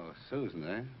 Oh, Susan,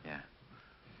 eh? Yeah.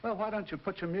 Well, why don't you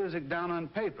put your music down on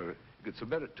paper? You could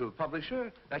submit it to a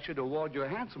publisher. That should award you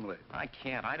handsomely. I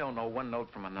can't. I don't know one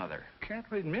note from another. Can't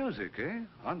read music, eh?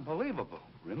 Unbelievable.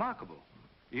 Remarkable.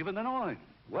 Even annoying.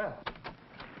 Well,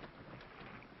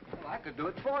 I could do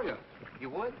it for you. You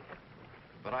would?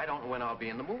 But I don't know when I'll be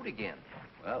in the mood again.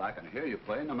 Well, I can hear you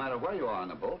play no matter where you are on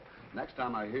the boat. Next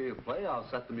time I hear you play, I'll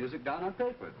set the music down on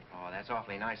paper. Oh, that's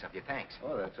awfully nice of you. Thanks.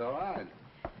 Oh, that's all right.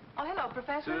 Oh, hello,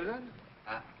 Professor. Susan?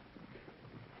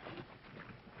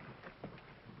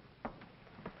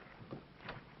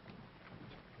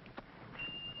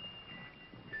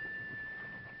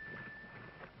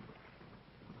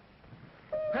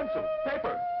 Pencil,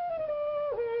 paper.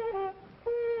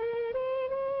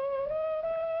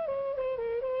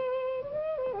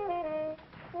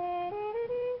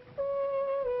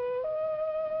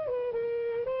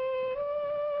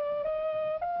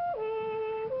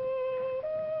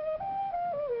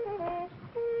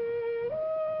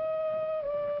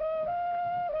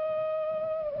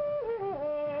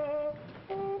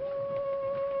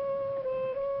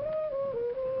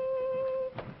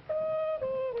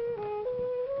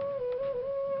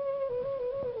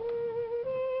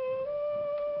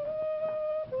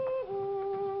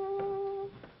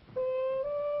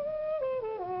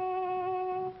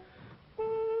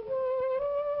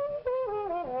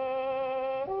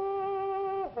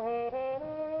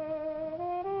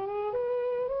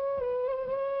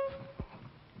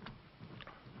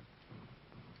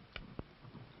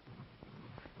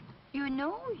 You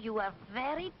know, you are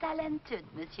very talented,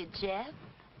 Monsieur Jeff.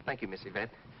 Thank you, Miss Yvette.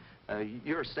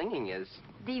 Your singing is...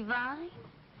 Divine?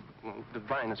 Well,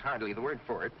 divine is hardly the word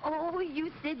for it. Oh,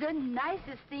 you say the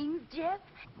nicest things, Jeff.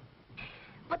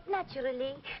 But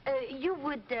naturally, you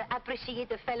would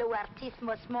appreciate a fellow artist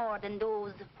much more than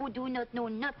those who do not know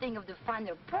nothing of the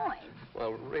finer points.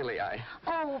 Well, really,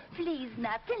 Oh, please,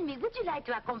 now, tell me, would you like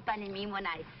to accompany me when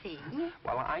I sing?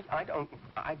 Well, I don't...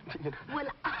 Well,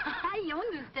 I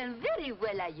understand very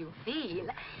well how you feel.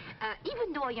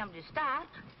 Even though I am the star,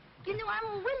 you know,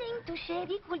 I'm willing to share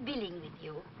equal billing with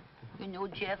you. You know,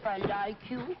 Jeff, I like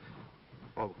you.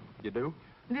 Oh, you do?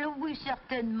 Mais oui,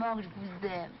 certainement, je vous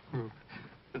aime.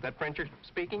 Is that French you're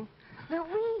speaking? Mais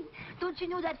oui. Don't you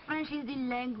know that French is the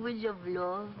language of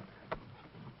love?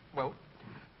 Well,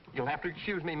 you'll have to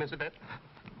excuse me, Miss Yvette.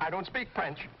 I don't speak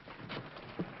French.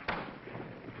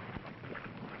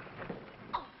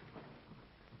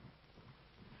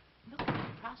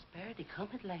 Prosperity come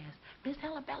at last. Miss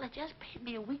Arabella just paid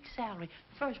me a week's salary.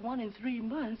 First one in 3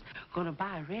 months. Gonna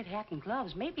buy a red hat and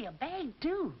gloves, maybe a bag,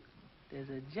 too. There's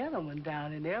a gentleman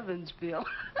down in Evansville.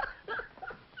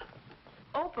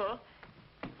 Opal,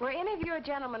 were any of your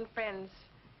gentlemen friends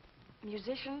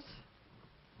musicians?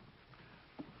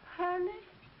 Honey,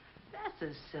 that's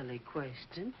a silly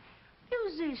question.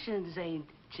 Musicians ain't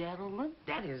gentlemen.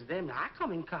 That is them I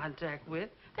come in contact with.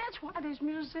 That's why there's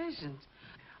musicians.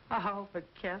 Oh, but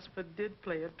Casper did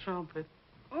play a trumpet.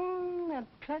 And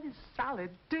plenty solid,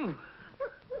 too.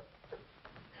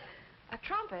 A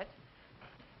trumpet?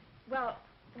 Well,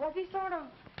 was he sort of,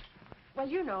 well,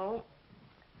 you know,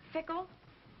 fickle?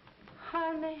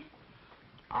 Honey,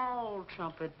 all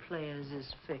trumpet players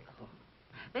is fickle.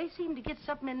 They seem to get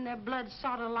something in their blood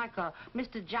sort of like a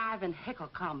Mr. Jive and Heckle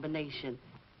combination.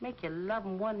 Make you love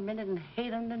him one minute and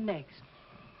hate him the next.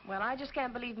 Well, I just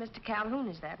can't believe Mr. Calhoun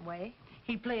is that way.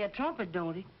 He play a trumpet,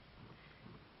 don't he?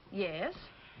 Yes.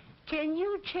 Can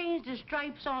you change the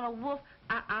stripes on a wolf?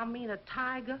 I mean a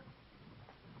tiger?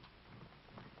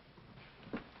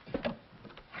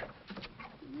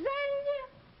 Zanya,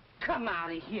 come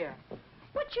out of here.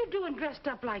 What you doing dressed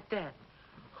up like that?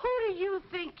 Who do you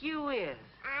think you is?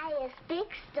 I is big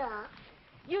stuff.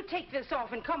 You take this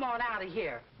off and come on out of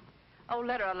here. Oh,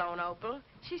 let her alone, Opal.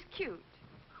 She's cute.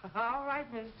 All right,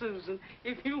 Miss Susan,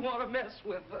 if you want to mess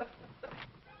with her.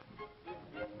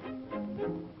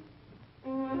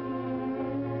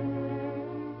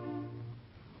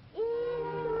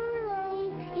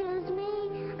 Excuse me,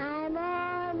 I'm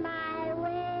on my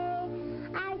way.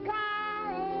 I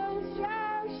got a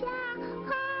social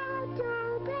call to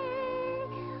pay.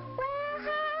 Well,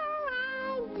 how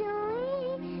I'm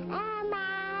doing? Am I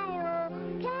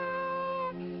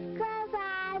okay? 'Cause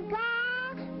I've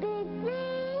got big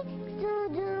things to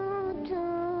do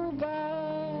today.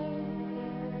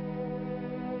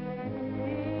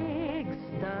 Big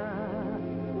stuff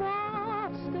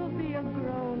wants to be a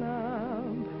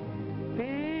grown-up.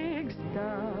 Big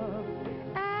stuff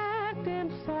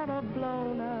acting sort of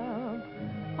blown up.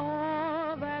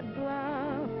 All that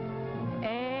bluff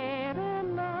ain't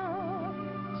enough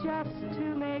just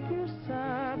to make you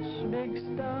such big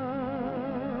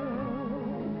stuff.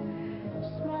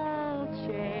 Small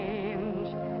change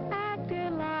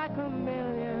acting like a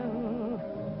million.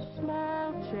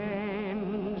 Small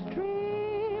change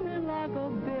dreaming like a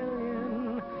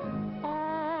billion.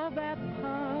 All that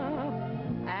puff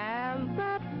and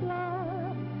that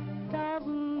fluff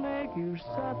doesn't make you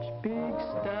such big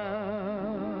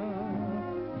stuff.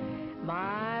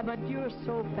 My, but you're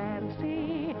so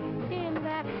fancy in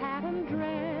that hat and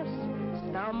dress,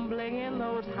 stumbling in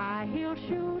those high-heeled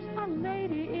shoes, a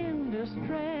lady in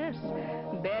distress.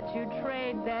 Bet you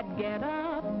trade that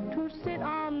get-up to sit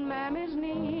on Mammy's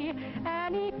knee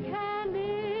and eat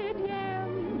candied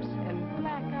yams and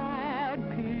black-eyed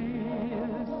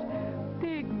peas.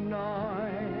 Big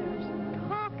noise,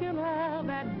 talking all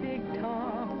that big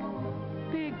talk.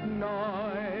 Big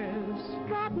noise,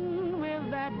 strutting with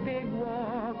that big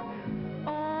walk.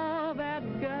 All that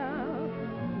guff,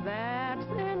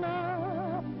 that's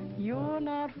enough. You're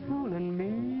not fooling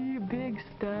me, big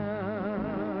stuff.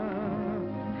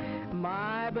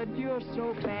 My, but you're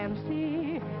so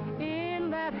fancy in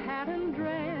that hat and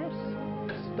dress,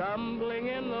 stumbling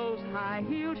in those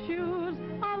high-heeled shoes,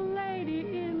 a lady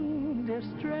in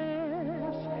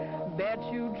distress. Bet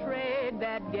you trade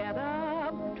that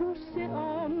get-up to sit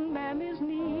on Mammy's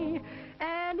knee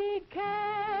and eat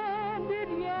candied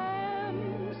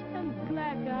yams and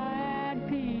black-eyed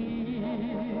peas.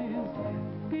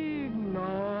 Big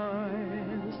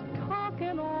noise,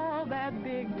 talking all that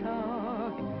big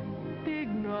talk. Big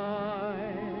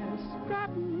noise,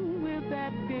 strutting with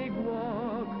that big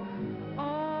walk.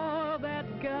 All that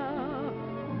guff,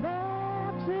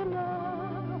 that's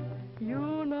enough.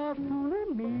 You're not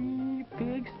fooling me,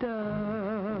 big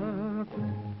stuff.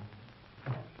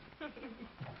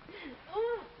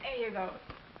 Ooh, there you go.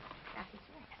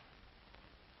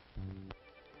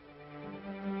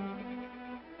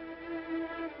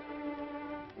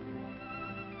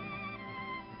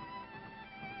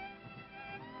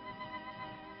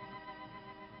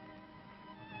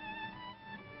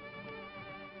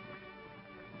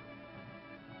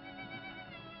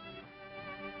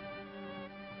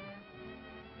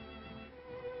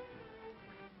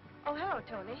 Oh, hello,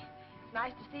 Tony. It's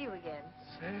nice to see you again.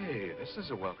 Say, this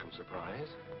is a welcome surprise.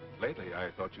 Lately,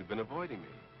 I thought you'd been avoiding me.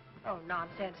 Oh,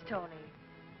 nonsense, Tony.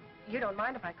 You don't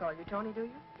mind if I call you Tony, do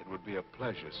you? It would be a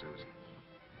pleasure, Susan.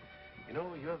 You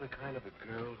know, you're the kind of a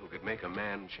girl who could make a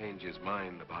man change his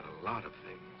mind about a lot of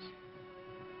things.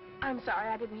 I'm sorry,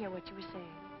 I didn't hear what you were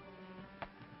saying.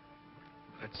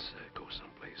 Let's go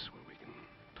someplace where we can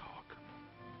talk.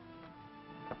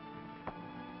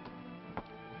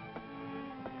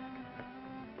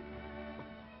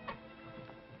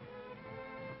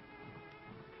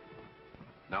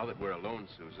 Now that we're alone,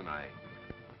 Susan,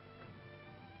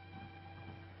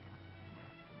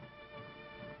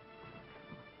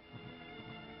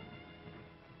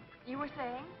 You were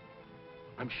saying?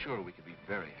 I'm sure we could be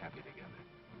very happy together.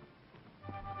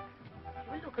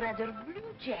 You look rather blue,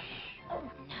 Jack. Oh,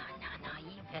 no,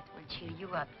 Yvette will cheer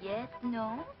you up, yes?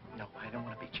 No? No, I don't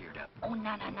want to be cheered up. Oh,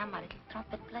 no, my little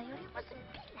trumpet player. You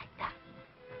mustn't be like that.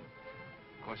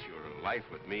 Of course, your life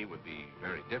with me would be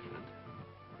very different.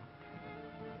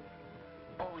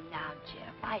 Oh, now,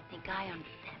 Jeff, I think I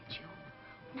understand you.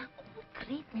 Now, all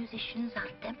great musicians are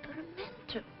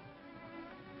temperamental.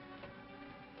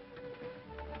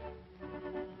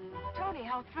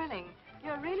 how thrilling.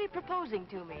 You're really proposing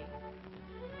to me.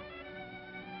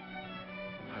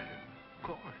 Of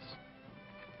course.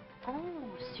 Oh,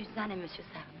 Suzanne and Monsieur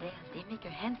Sardel, they make a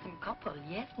handsome couple,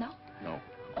 yes, no? No.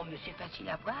 Oh, Monsieur facile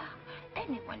à voir.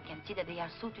 Anyone can see that they are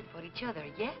suited for each other,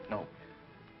 yes? No.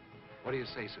 What do you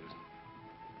say, Susan?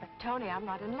 But, Tony, I'm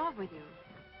not in love with you.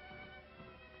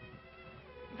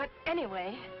 But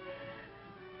anyway...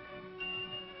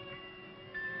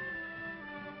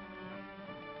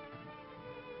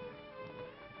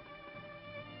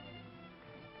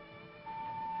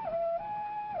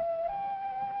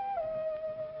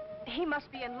 He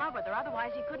must be in love with her,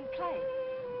 otherwise he couldn't play.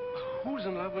 Who's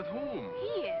in love with whom?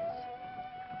 He is.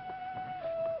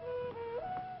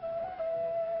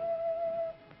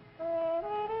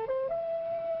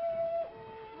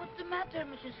 What's the matter,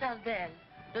 Monsieur Sardel?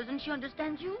 Doesn't she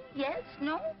understand you? Yes?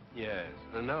 No? Yes.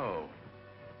 No.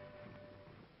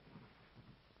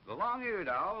 The long-eared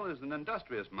owl is an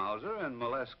industrious mouser and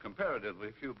molests comparatively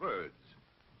few birds.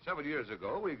 Several years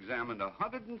ago, we examined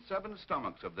 107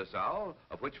 stomachs of this owl,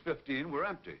 of which 15 were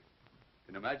empty.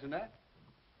 Can you imagine that?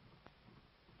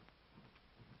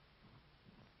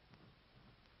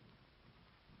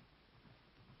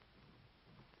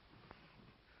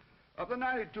 Of the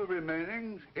 92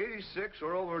 remaining, 86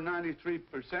 or over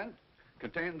 93%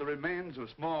 contain the remains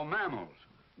of small mammals.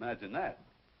 Imagine that.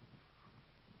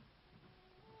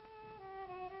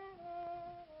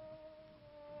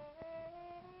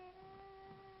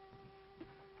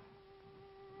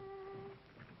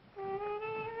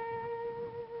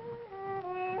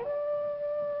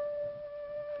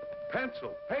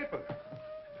 Pencil, paper.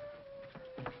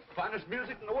 Finest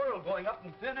music in the world going up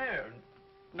in thin air.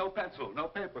 No pencil, no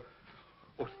paper.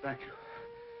 Oh, thank you.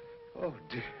 Oh,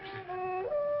 dear.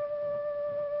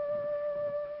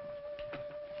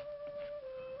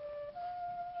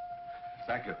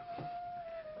 Thank you.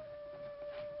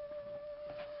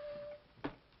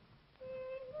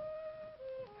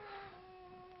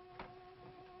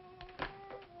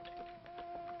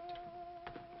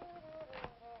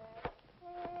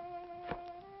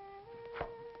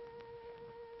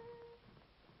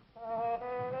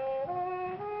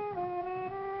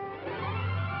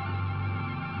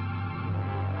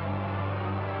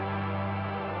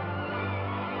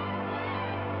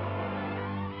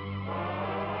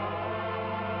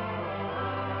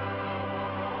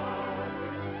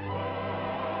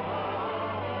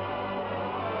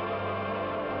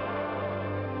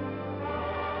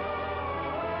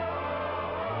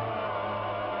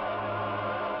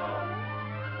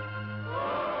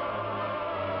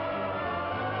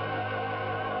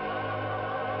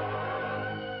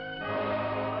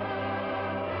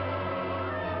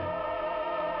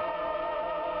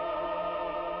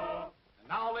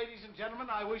 Ladies and gentlemen,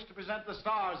 I wish to present the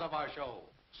stars of our show.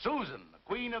 Susan, the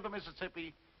Queen of the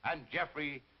Mississippi, and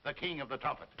Jeffrey, the King of the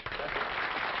Trumpet.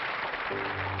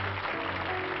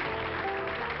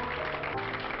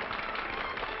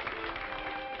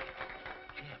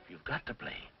 Jeff, you've got to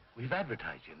play. We've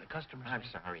advertised you, and the customers... I'm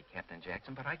sorry, Captain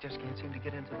Jackson, but I just can't seem to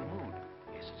get into the mood.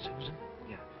 Is it Susan?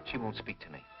 Yeah, she won't speak to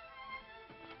me.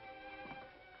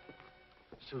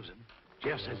 Susan,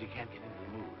 Jeff says he can't get into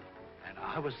the mood. And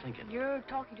I was thinking... You're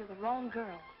talking to the wrong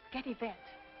girl. Get Yvette.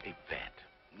 Yvette?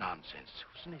 Nonsense,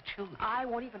 Susan. They're children. I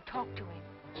won't even talk to him.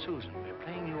 Susan, we're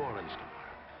playing New Orleans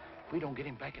tomorrow. If we don't get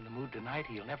him back in the mood tonight,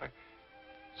 he'll never...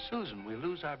 Susan, we'll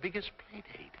lose our biggest play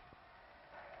date.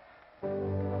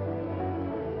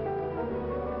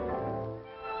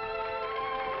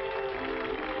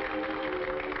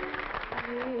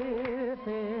 If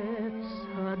it's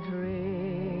a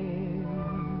dream,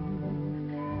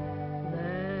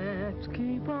 let's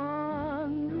keep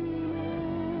on dreaming.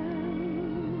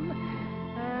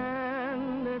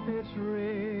 And if it's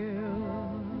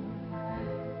real,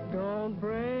 don't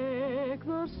break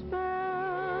the spell.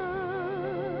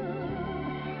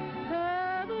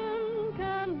 Heaven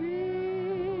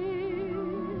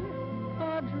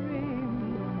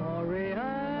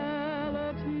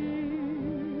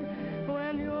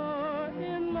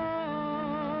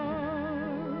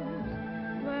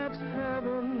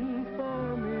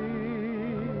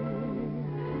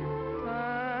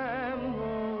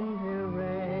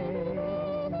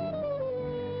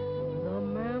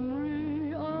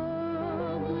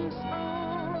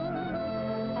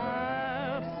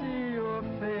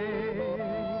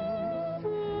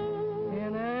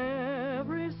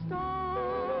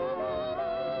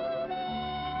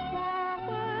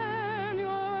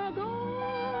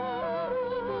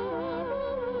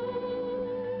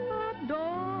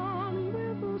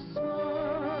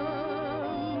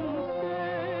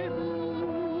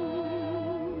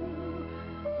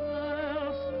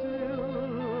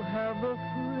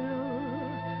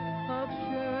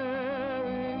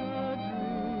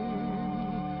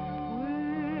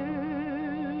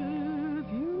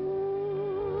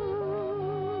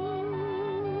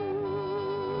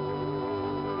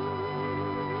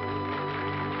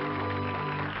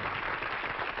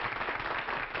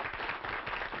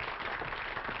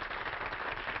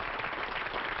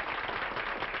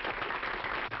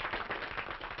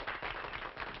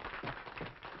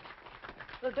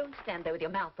Well, don't stand there with your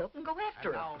mouth open. Go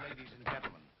after And him. now, ladies and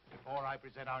gentlemen, before I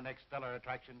present our next stellar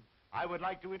attraction, I would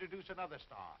like to introduce another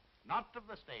star, not of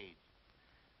the stage.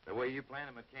 The way you plan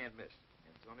him, it can't miss.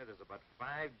 And Tony, there's about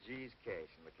 5 G's cash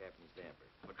in the captain's damper.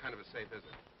 What kind of a safe is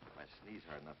it? If I sneeze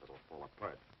hard enough, it'll fall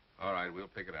apart. All right,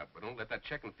 we'll pick it up. But don't let that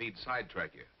check and feed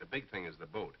sidetrack you. The big thing is the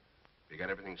boat. You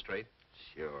got everything straight?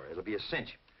 Sure, it'll be a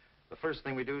cinch. The first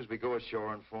thing we do is we go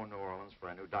ashore and phone New Orleans for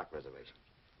a new dock reservation.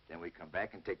 Then we come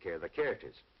back and take care of the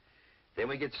characters. Then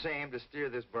we get Sam to steer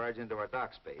this barge into our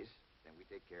dock space. Then we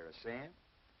take care of Sam.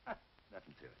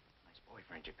 Nothing to it. Nice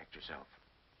boyfriend you picked yourself.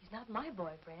 He's not my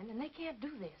boyfriend, and they can't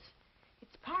do this.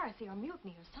 It's piracy or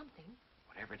mutiny or something.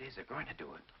 Whatever it is, they're going to do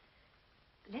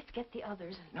it. Let's get the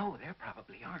others and... No, they're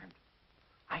probably armed.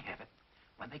 I have it.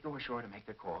 When they go ashore to make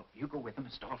their call, you go with them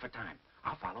and stall for time.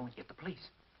 I'll follow and get the police.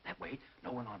 That way,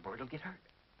 no one on board will get hurt.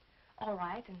 All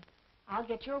right, and I'll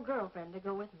get your girlfriend to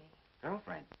go with me.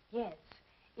 Girlfriend? Yes,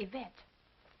 Yvette.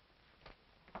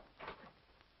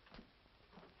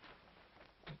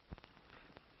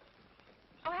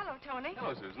 Oh, hello, Tony.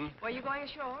 Hello, Susan. Were you going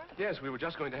ashore? Yes, we were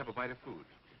just going to have a bite of food.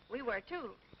 We were,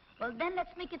 too. Well, then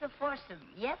let's make it a foursome.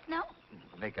 Yes, no?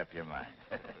 Make up your mind.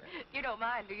 You don't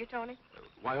mind, do you, Tony?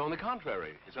 Why, on the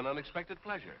contrary, it's an unexpected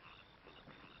pleasure.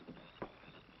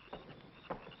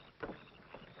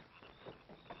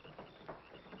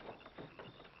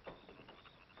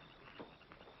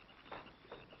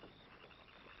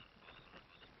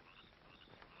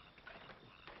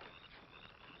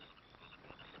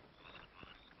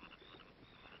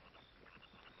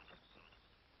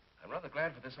 I'm rather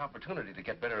glad for this opportunity to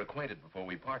get better acquainted before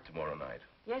we part tomorrow night.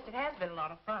 Yes, it has been a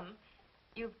lot of fun.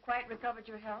 You've quite recovered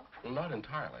your health? Well, not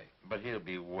entirely. But he'll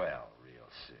be well real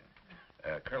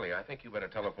soon. Curly, I think you better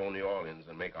telephone New Orleans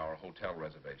and make our hotel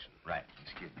reservation. Right.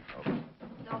 Excuse me, folks.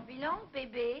 Don't be long,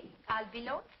 baby. I'll be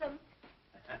lonesome.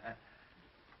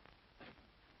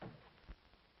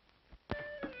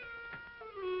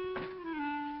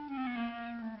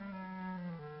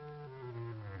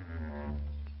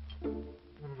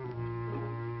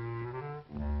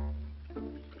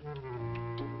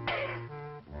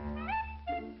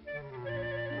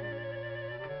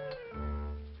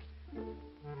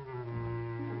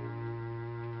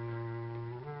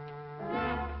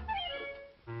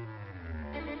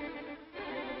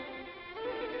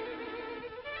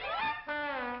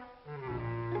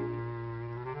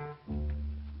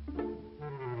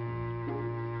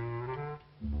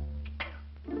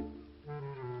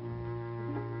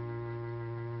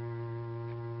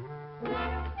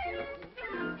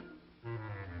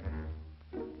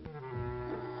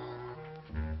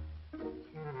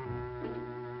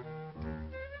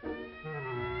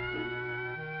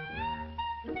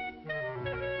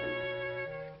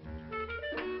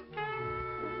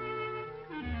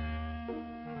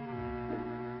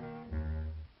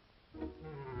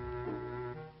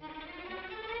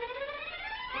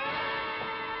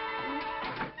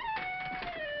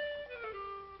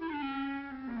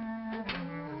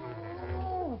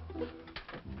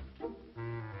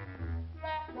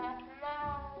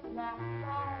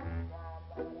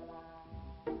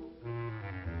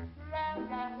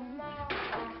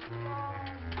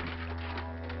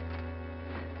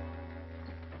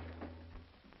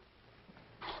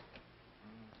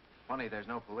 Funny, there's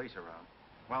no police around.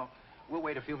 Well, we'll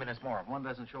wait a few minutes more. If one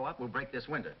doesn't show up, we'll break this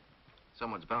window.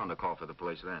 Someone's bound to call for the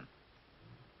police then.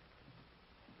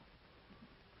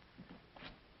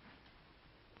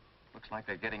 Looks like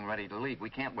they're getting ready to leave. We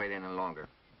can't wait any longer.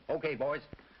 Okay, boys.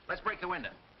 Let's break the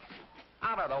window.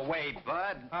 Out of the way,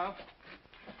 Bud. Huh?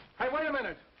 Hey, wait a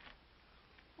minute.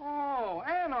 Oh,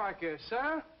 anarchists,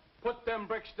 huh? Put them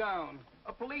bricks down.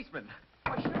 A policeman.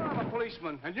 Well, sure, I'm a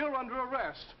policeman, and you're under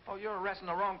arrest. Oh, you're arresting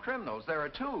the wrong criminals. There are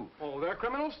 2. Oh, they're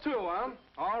criminals too, huh?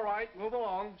 All right, move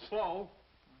along, slow.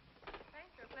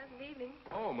 Thanks for a pleasant evening.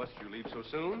 Oh, must you leave so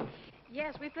soon?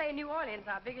 Yes, we play New Orleans,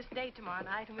 our biggest day tomorrow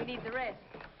night, and we need the rest.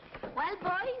 Well,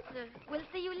 boys, we'll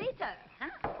see you later,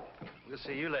 huh? We'll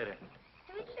see you later.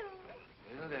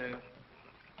 Toodaloo. Will do.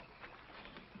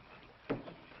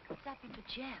 What's happened to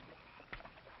Jeff?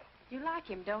 You like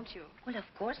him, don't you? Well,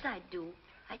 of course I do.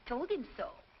 I told him so.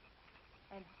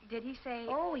 And did he say...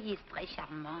 Oh, he is très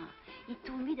charmant. He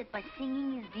told me that my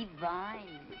singing is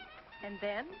divine. And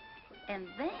then? And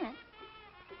then?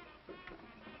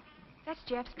 That's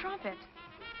Jeff's trumpet.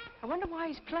 I wonder why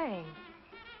he's playing.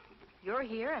 You're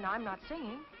here and I'm not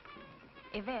singing.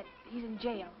 Yvette, he's in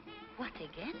jail. What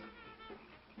again?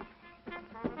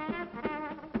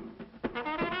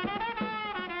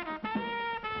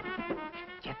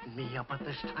 Getting me up at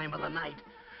this time of the night.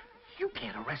 You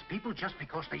can't arrest people just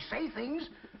because they say things.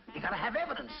 You gotta have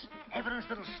evidence. Evidence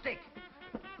that'll stick.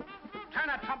 Turn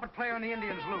that trumpet player and the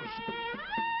Indians loose.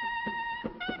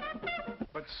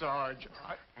 But, Sarge,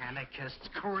 Anarchists,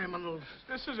 criminals.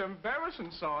 this is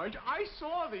embarrassing, Sarge. I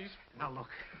saw these. Now, look.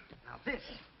 Now,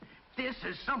 this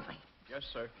is something. Yes,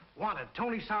 sir. Wanted,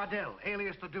 Tony Sardell,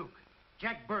 alias the Duke.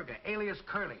 Jack Berger, alias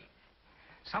Curly.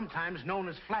 Sometimes known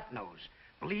as Flatnose.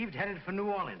 Believed headed for New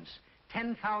Orleans.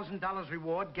 $10,000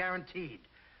 reward guaranteed.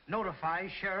 Notify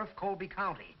Sheriff Colby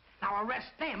County. Now arrest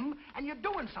them, and you're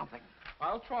doing something.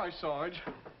 I'll try, Sarge.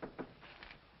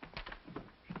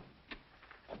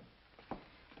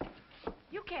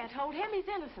 You can't hold him. He's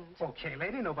innocent. Okay,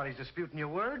 lady, nobody's disputing your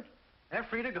word. They're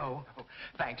free to go.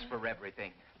 Thanks for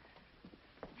everything.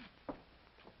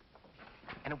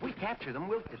 And if we capture them,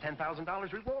 we'll get the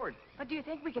 $10,000 reward. But do you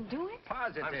think we can do it?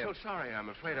 Positive. I'm so sorry. I'm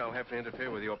afraid I'll have to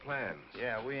interfere with your plans.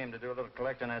 Yeah, we aim to do a little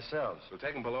collecting ourselves. We'll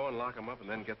take them below and lock them up and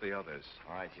then get the others.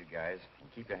 All right, you guys.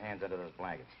 And keep your hands under those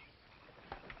blankets.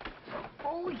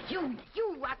 Oh, you,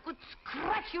 I could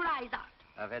scratch your eyes out.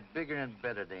 I've had bigger and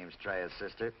better dames try us,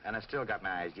 sister, and I still got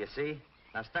my eyes, do you see?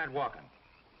 Now start walking.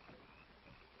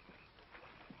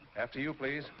 After you,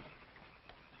 please.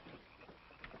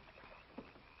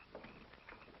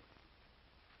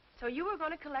 So you were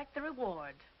going to collect the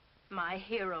reward. My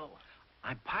hero.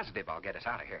 I'm positive I'll get us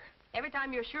out of here. Every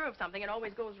time you're sure of something, it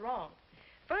always goes wrong.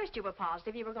 First, you were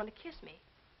positive you were going to kiss me.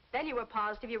 Then you were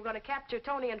positive you were going to capture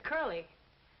Tony and Curly.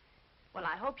 Well,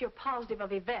 I hope you're positive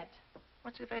of Yvette.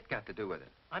 What's Yvette got to do with it?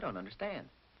 I don't understand.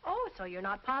 Oh, so you're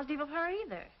not positive of her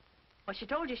either. Well, she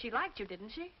told you she liked you, didn't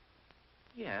she?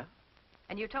 Yeah.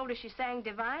 And you told her she sang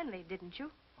divinely, didn't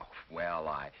you? Oh,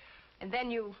 well, And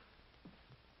then you...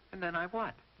 And then I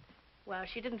what? Well,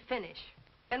 she didn't finish.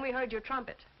 Then we heard your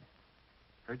trumpet.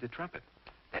 Heard the trumpet.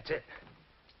 That's it.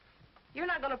 You're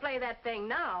not going to play that thing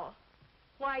now.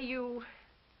 Why, you're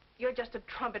just a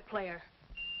trumpet player.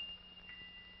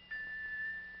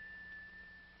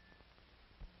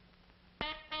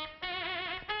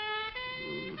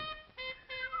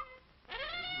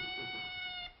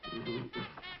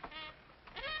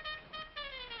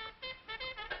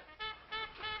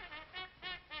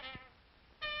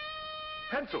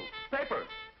 Pencil, paper.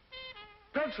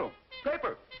 Pencil,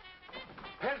 paper.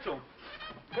 Pencil,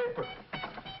 paper.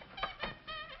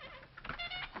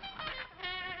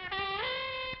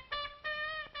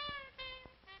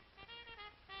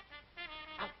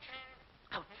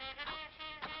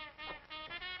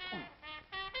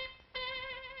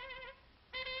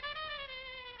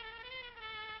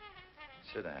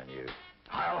 Sit down, you.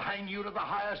 I'll hang you to the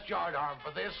highest yardarm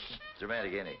for this.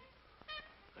 Dramatic, ain't he?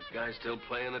 That guy's still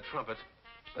playing the trumpet.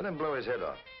 Let him blow his head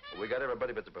off. We got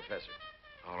everybody but the professor.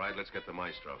 All right, let's get the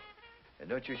maestro. And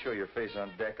don't you show your face on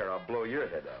deck or I'll blow your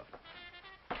head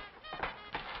off.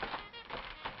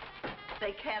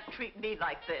 They can't treat me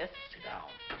like this. Sit down.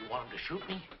 You want him to shoot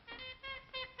me?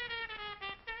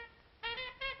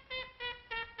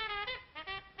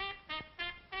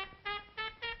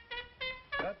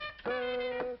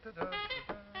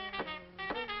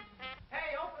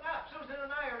 Hey, open up. Susan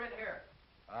and I are in here.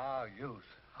 Ah, youth.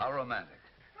 How romantic.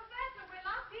 Professor, we're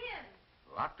locked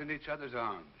in. Locked in each other's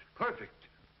arms. Perfect.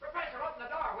 Professor, open the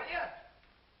door, will you?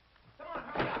 Come on,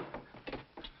 hurry up.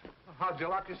 How'd you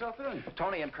lock yourself in?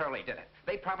 Tony and Curly did it.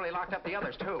 They probably locked up the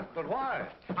others, too. But why?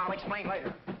 I'll explain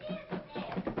later.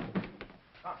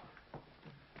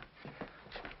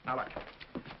 Now, look.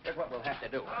 Here's what we'll have to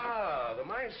do. Ah, the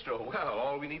maestro. Well,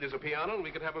 all we need is a piano and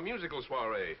we could have a musical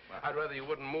soiree. I'd rather you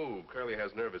wouldn't move. Curly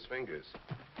has nervous fingers.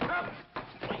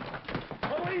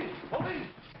 Police! Police!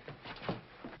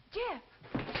 Jeff.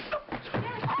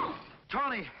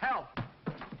 Tony, help.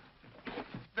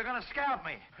 They're gonna scalp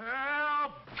me.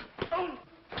 Help! Oh!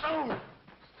 Oh!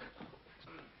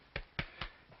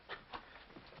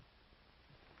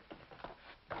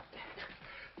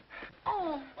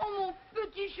 Oh, mon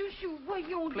petit chouchou,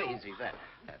 voyons Please, donc. Yvette.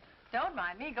 Don't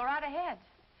mind me. Go right ahead.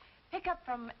 Pick up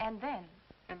from and then.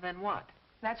 And then what?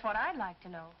 That's what I'd like to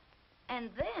know. And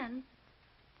then...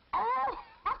 Oh!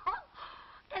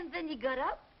 And then he got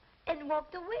up and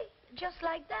walked away, just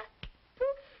like that.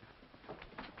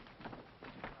 Poof.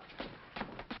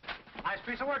 Nice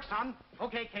piece of work, son.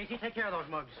 Okay, Casey, take care of those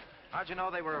mugs. How'd you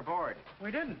know they were aboard?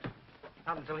 We didn't.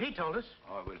 Not until he told us.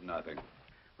 Oh, it was nothing.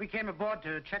 We came aboard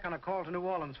to check on a call to New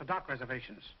Orleans for dock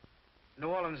reservations. New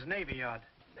Orleans Navy Yard.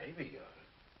 Navy Yard?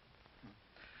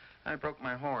 I broke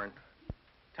my horn.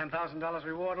 $10,000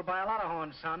 reward will buy a lot of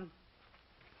horns, son.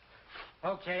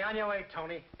 Okay, on your way,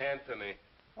 Tony. Anthony.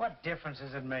 What difference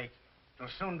does it make?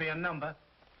 It'll soon be a number.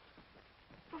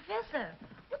 Professor,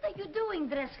 what are you doing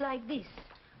dressed like this?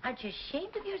 Aren't you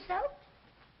ashamed of yourself?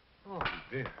 Oh,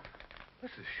 dear.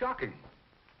 This is shocking.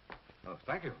 Oh,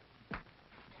 thank you.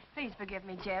 Please forgive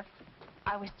me, Jeff.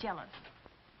 I was jealous.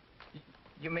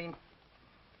 You mean...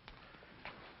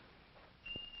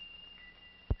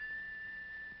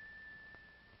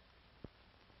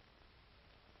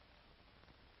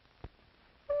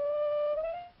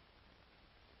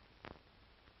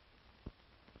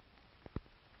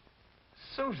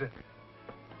 Susan.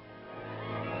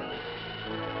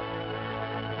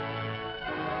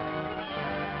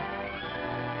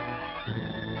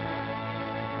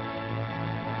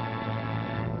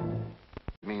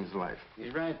 Means life.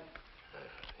 He's right.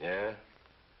 Yeah?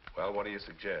 Well, what do you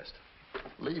suggest?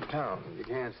 Leave town. You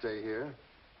can't stay here.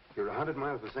 You're 100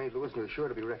 miles from St. Louis and you're sure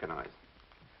to be recognized.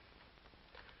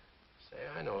 Say,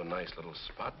 I know a nice little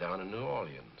spot down in New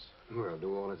Orleans. Well,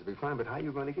 New Orleans will be fine, but how are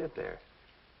you going to get there?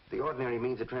 The ordinary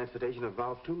means of transportation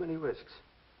involves too many risks.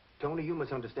 Tony, you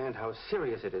must understand how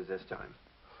serious it is this time.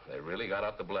 They really got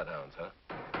out the bloodhounds, huh?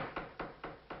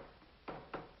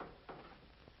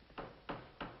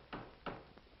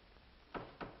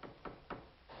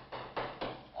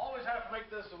 Always have to make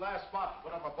this the last spot to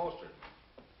put up a poster.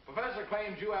 Professor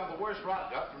claims you have the worst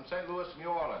rot gut from St. Louis to New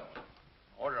Orleans.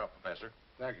 Order up, Professor.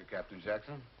 Thank you, Captain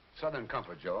Jackson. Southern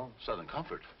Comfort, Joe. Southern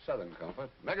Comfort? Southern Comfort.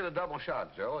 Make it a double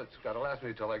shot, Joe. It's got to last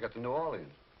me till I get to New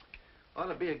Orleans. Ought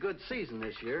to be a good season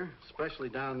this year, especially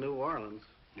down in New Orleans.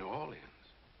 New Orleans?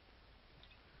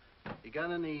 You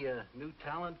got any new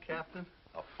talent, Captain?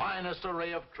 The finest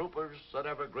array of troopers that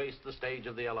ever graced the stage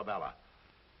of the Alabama.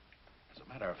 As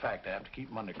a matter of fact, I have to keep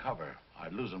them under cover.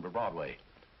 I'd lose them to Broadway.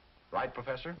 Right,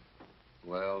 Professor?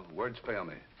 Well, words fail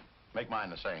me. Make mine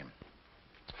the same.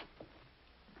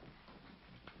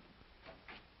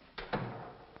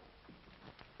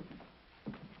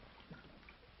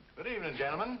 Good evening,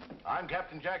 gentlemen. I'm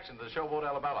Captain Jackson of the showboat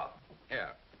Alabama.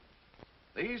 Here.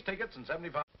 These tickets and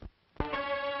 75...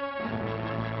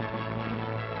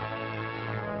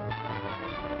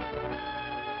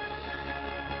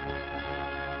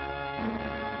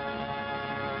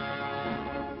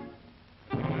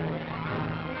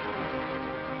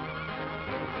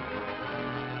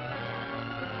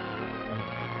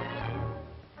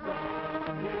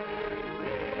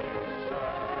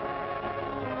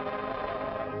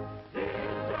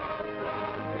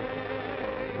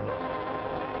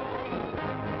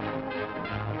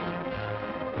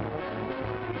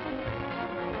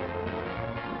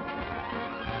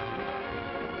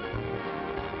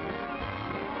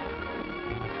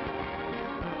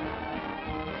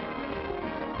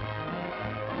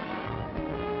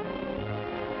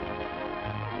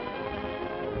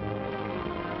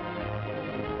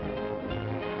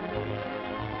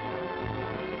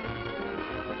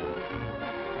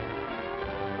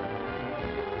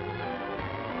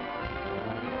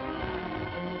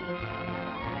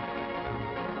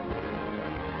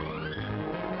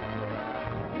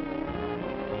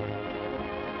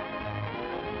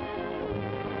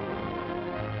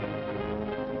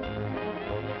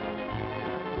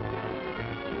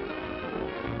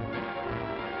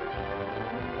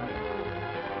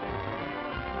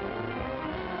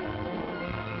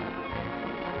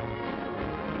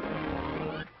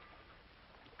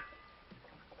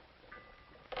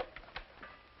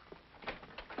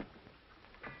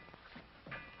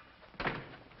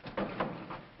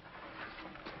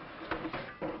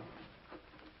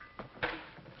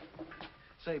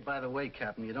 Say, by the way,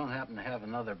 Captain, you don't happen to have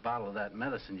another bottle of that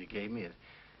medicine you gave me?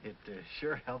 It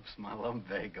sure helps my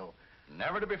lumbago.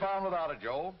 Never to be found without it,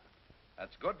 Joe.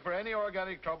 That's good for any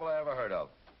organic trouble I ever heard of.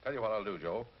 Tell you what I'll do,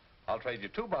 Joe. I'll trade you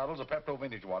 2 bottles of Pepto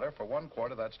vintage water for 1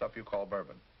 quart of that stuff you call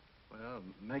bourbon. Well,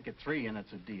 make it 3 and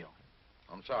it's a deal.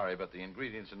 I'm sorry, but the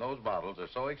ingredients in those bottles are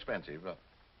so expensive.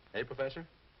 Hey, Professor?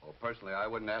 Well, personally, I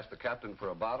wouldn't ask the captain for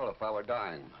a bottle if I were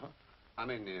dying. I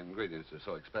mean, the ingredients are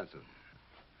so expensive.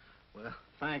 Well,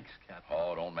 thanks, Captain.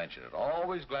 Oh, don't mention it.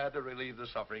 Always glad to relieve the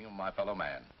suffering of my fellow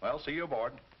man. Well, see you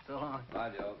aboard. So long.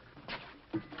 Bye, Joe.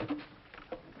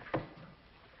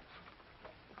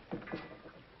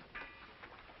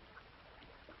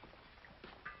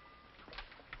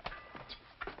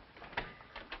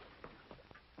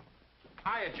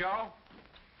 Hiya, Joe.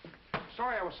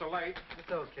 Sorry I was so late.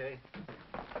 It's okay.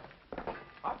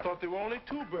 I thought there were only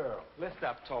 2 barrels. Let's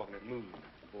stop talking and move.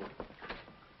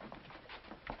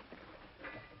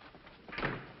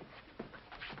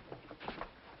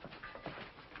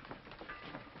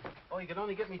 Oh, you can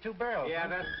only get me 2 barrels. Yeah, huh?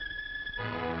 that's...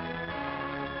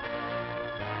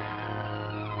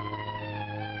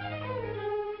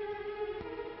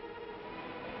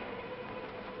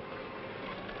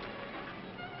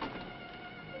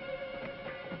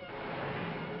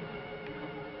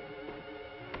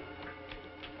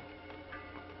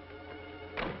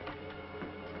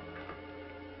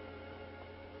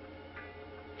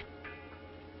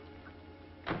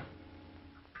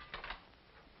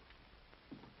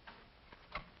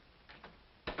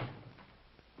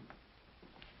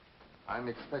 I'm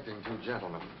expecting two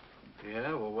gentlemen.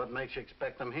 Yeah, well, what makes you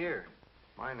expect them here?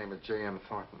 My name is J.M.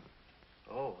 Thornton.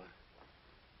 Oh.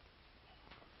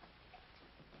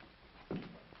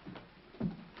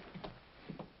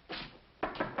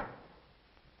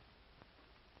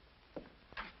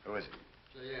 Who is it?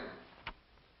 J.M.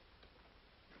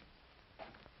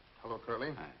 Hello, Curly.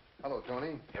 Hi. Hello,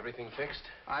 Tony. Everything fixed?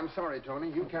 I'm sorry, Tony.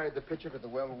 You carried the pitcher to the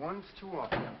well once too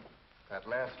often. That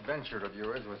last venture of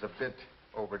yours was a bit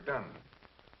overdone.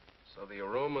 So the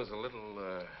aroma's a little,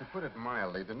 To put it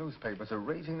mildly, the newspapers are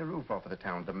raising the roof off of the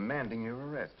town, demanding your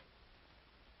arrest.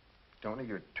 Tony,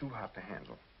 you're too hot to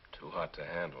handle. Too hot to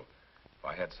handle. If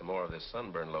I had some more of this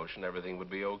sunburn lotion, everything would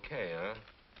be okay, huh?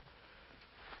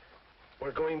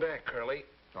 We're going back, Curly.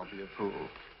 Don't be a fool.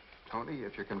 Tony,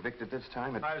 if you're convicted this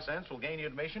time, 5 cents will gain you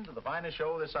admission to the finest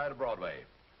show this side of Broadway.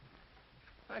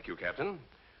 Thank you, Captain.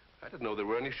 I didn't know there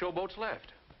were any showboats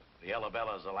left. The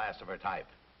Elabella's the last of her type.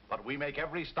 But we make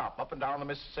every stop up and down the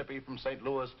Mississippi from St.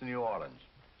 Louis to New Orleans.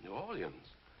 New Orleans?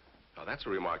 Now, that's a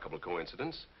remarkable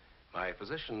coincidence. My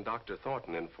physician, Dr.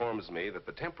 Thornton, informs me that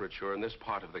the temperature in this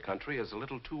part of the country is a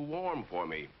little too warm for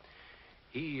me.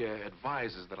 He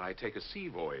advises that I take a sea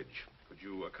voyage. Could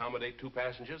you accommodate 2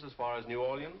 passengers as far as New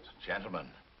Orleans? Gentlemen,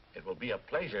 it will be a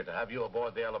pleasure to have you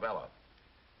aboard the Elabella.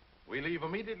 We leave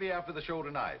immediately after the show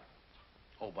tonight.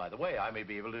 Oh, by the way, I may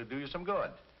be able to do you some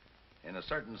good. In a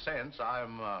certain sense,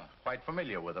 I'm quite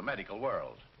familiar with the medical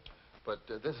world. But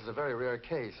this is a very rare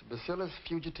case. Bacillus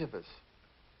fugitivus.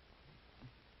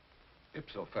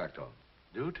 Ipso facto.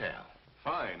 Do tell.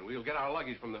 Fine. We'll get our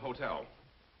luggage from the hotel.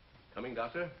 Coming,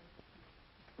 Doctor?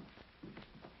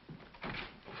 I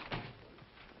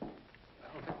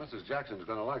don't think Mrs. Jackson's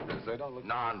going to like this. They don't look...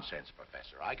 Nonsense,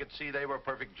 Professor. I could see they were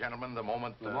perfect gentlemen the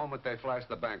moment... The moment they flashed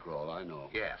the bankroll, I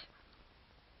know. Yes.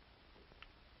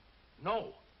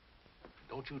 No.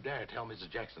 Don't you dare tell Mrs.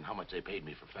 Jackson how much they paid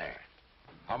me for fare.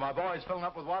 Are my boys filling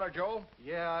up with water, Joe?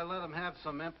 Yeah, I let them have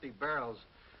some empty barrels.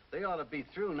 They ought to be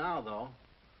through now, though.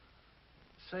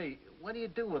 Say, what do you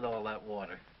do with all that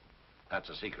water? That's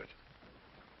a secret.